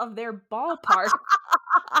middle of their ballpark.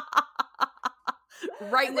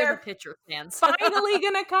 Right And where the they're pitcher stands. finally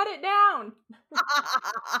gonna cut it down.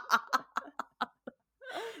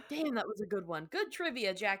 Damn, that was a good one. Good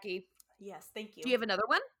trivia, Jackie. Yes, thank you. Do you have another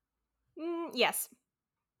one? Yes.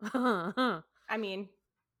 I mean,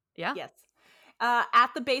 Yeah. yes.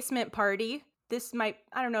 At the basement party, I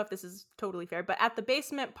don't know if this is totally fair, but at the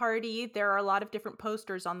basement party, there are a lot of different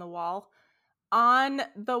posters on the wall. On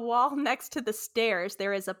the wall next to the stairs,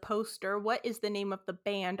 there is a poster. What is the name of the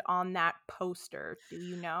band on that poster? Do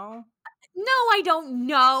you know? No, I don't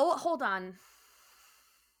know. Hold on.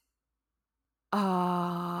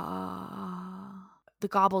 The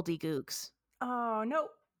Gobbledygooks. Oh,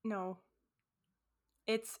 no.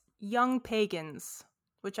 It's Young Pagans,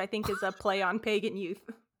 which I think is a play on pagan youth.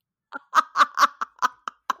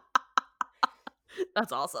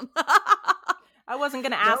 That's awesome. I wasn't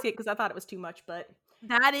going to ask it because I thought it was too much, but...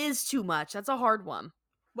 That is too much. That's a hard one.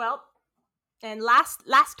 Well, and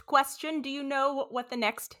last question. Do you know what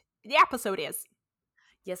the episode is?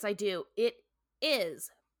 Yes, I do. It is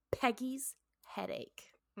Peggy's Headache.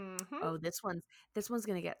 Mm-hmm. Oh, this one's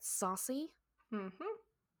gonna get saucy. Mm-hmm.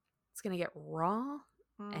 It's gonna get raw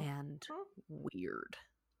Mm-hmm. and weird.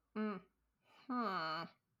 Mm-hmm.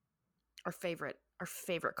 Our favorite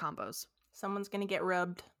combos. Someone's gonna get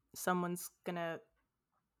rubbed. Someone's gonna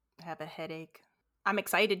have a headache. I'm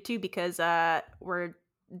excited too because we're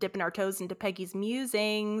dipping our toes into Peggy's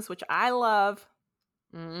musings, which I love.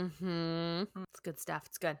 Mm-hmm. It's good stuff.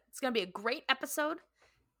 It's good. It's gonna be a great episode.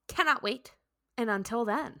 Cannot wait. And until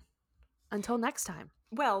next time.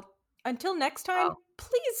 Well, until next time,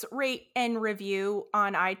 please rate and review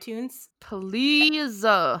on iTunes. Please.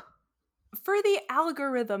 For the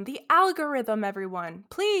algorithm, everyone.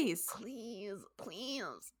 Please.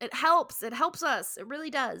 Please. It helps. It helps us. It really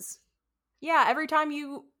does. Yeah, every time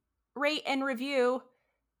you rate and review,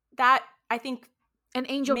 that, I think, an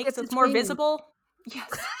angel makes gets us its more wings. visible. Yes.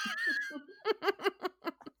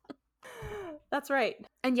 That's right.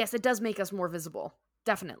 And yes, it does make us more visible.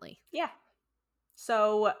 Definitely. Yeah.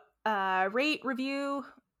 So, rate, review,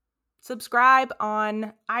 subscribe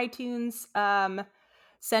on iTunes.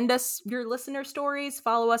 Send us your listener stories.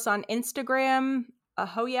 Follow us on Instagram,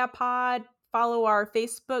 Ho Yeah Pod. Follow our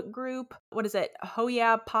Facebook group. What is it? Ho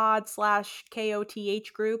Yeah Pod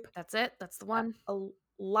 /KOTH group. That's it. That's the one. A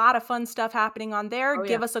lot of fun stuff happening on there. Oh,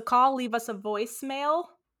 Give yeah. us a call. Leave us a voicemail.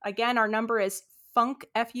 Again, our number is FUNK,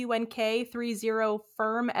 FUNK, 30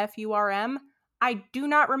 FIRM, FURM. I do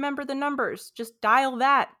not remember the numbers. Just dial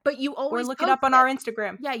that. But you always or look it up on our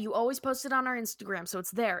Instagram. Yeah, you always post it on our Instagram, so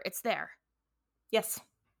it's there. It's there. Yes.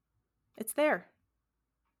 It's there.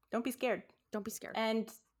 Don't be scared. Don't be scared. And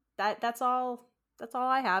that's all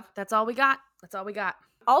I have. That's all we got.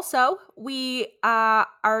 Also, we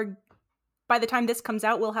are, by the time this comes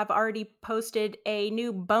out, we'll have already posted a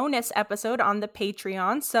new bonus episode on the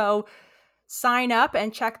Patreon. So sign up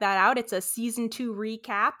and check that out. It's a season 2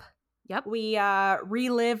 recap. Yep. We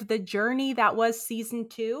relive the journey that was season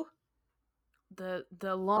 2. The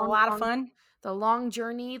long, a lot of fun. The long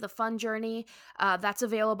journey, the fun journey. That's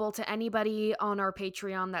available to anybody on our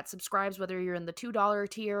Patreon that subscribes, whether you're in the $2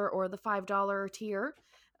 tier or the $5 tier.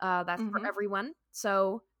 That's for everyone.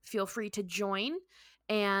 So feel free to join.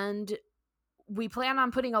 And we plan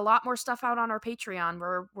on putting a lot more stuff out on our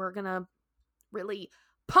Patreon. We're going to really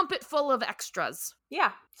pump it full of extras.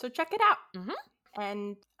 Yeah. So check it out. Mm-hmm.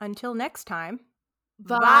 And until next time,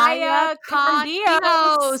 Vaya con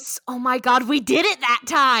Dios. Oh my God, we did it that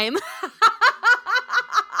time.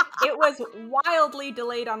 It was wildly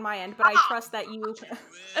delayed on my end, but I trust that you...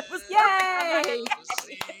 Yay!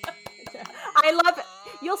 I love it.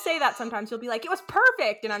 You'll say that sometimes. You'll be like, it was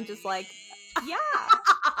perfect. And I'm just like, yeah.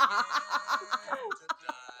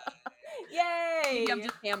 Yay! I'm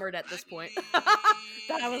just hammered at this point.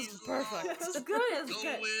 That was perfect. It was good. It was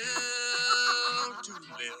good.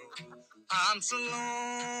 I'm so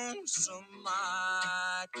lonesome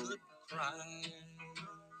I could cry.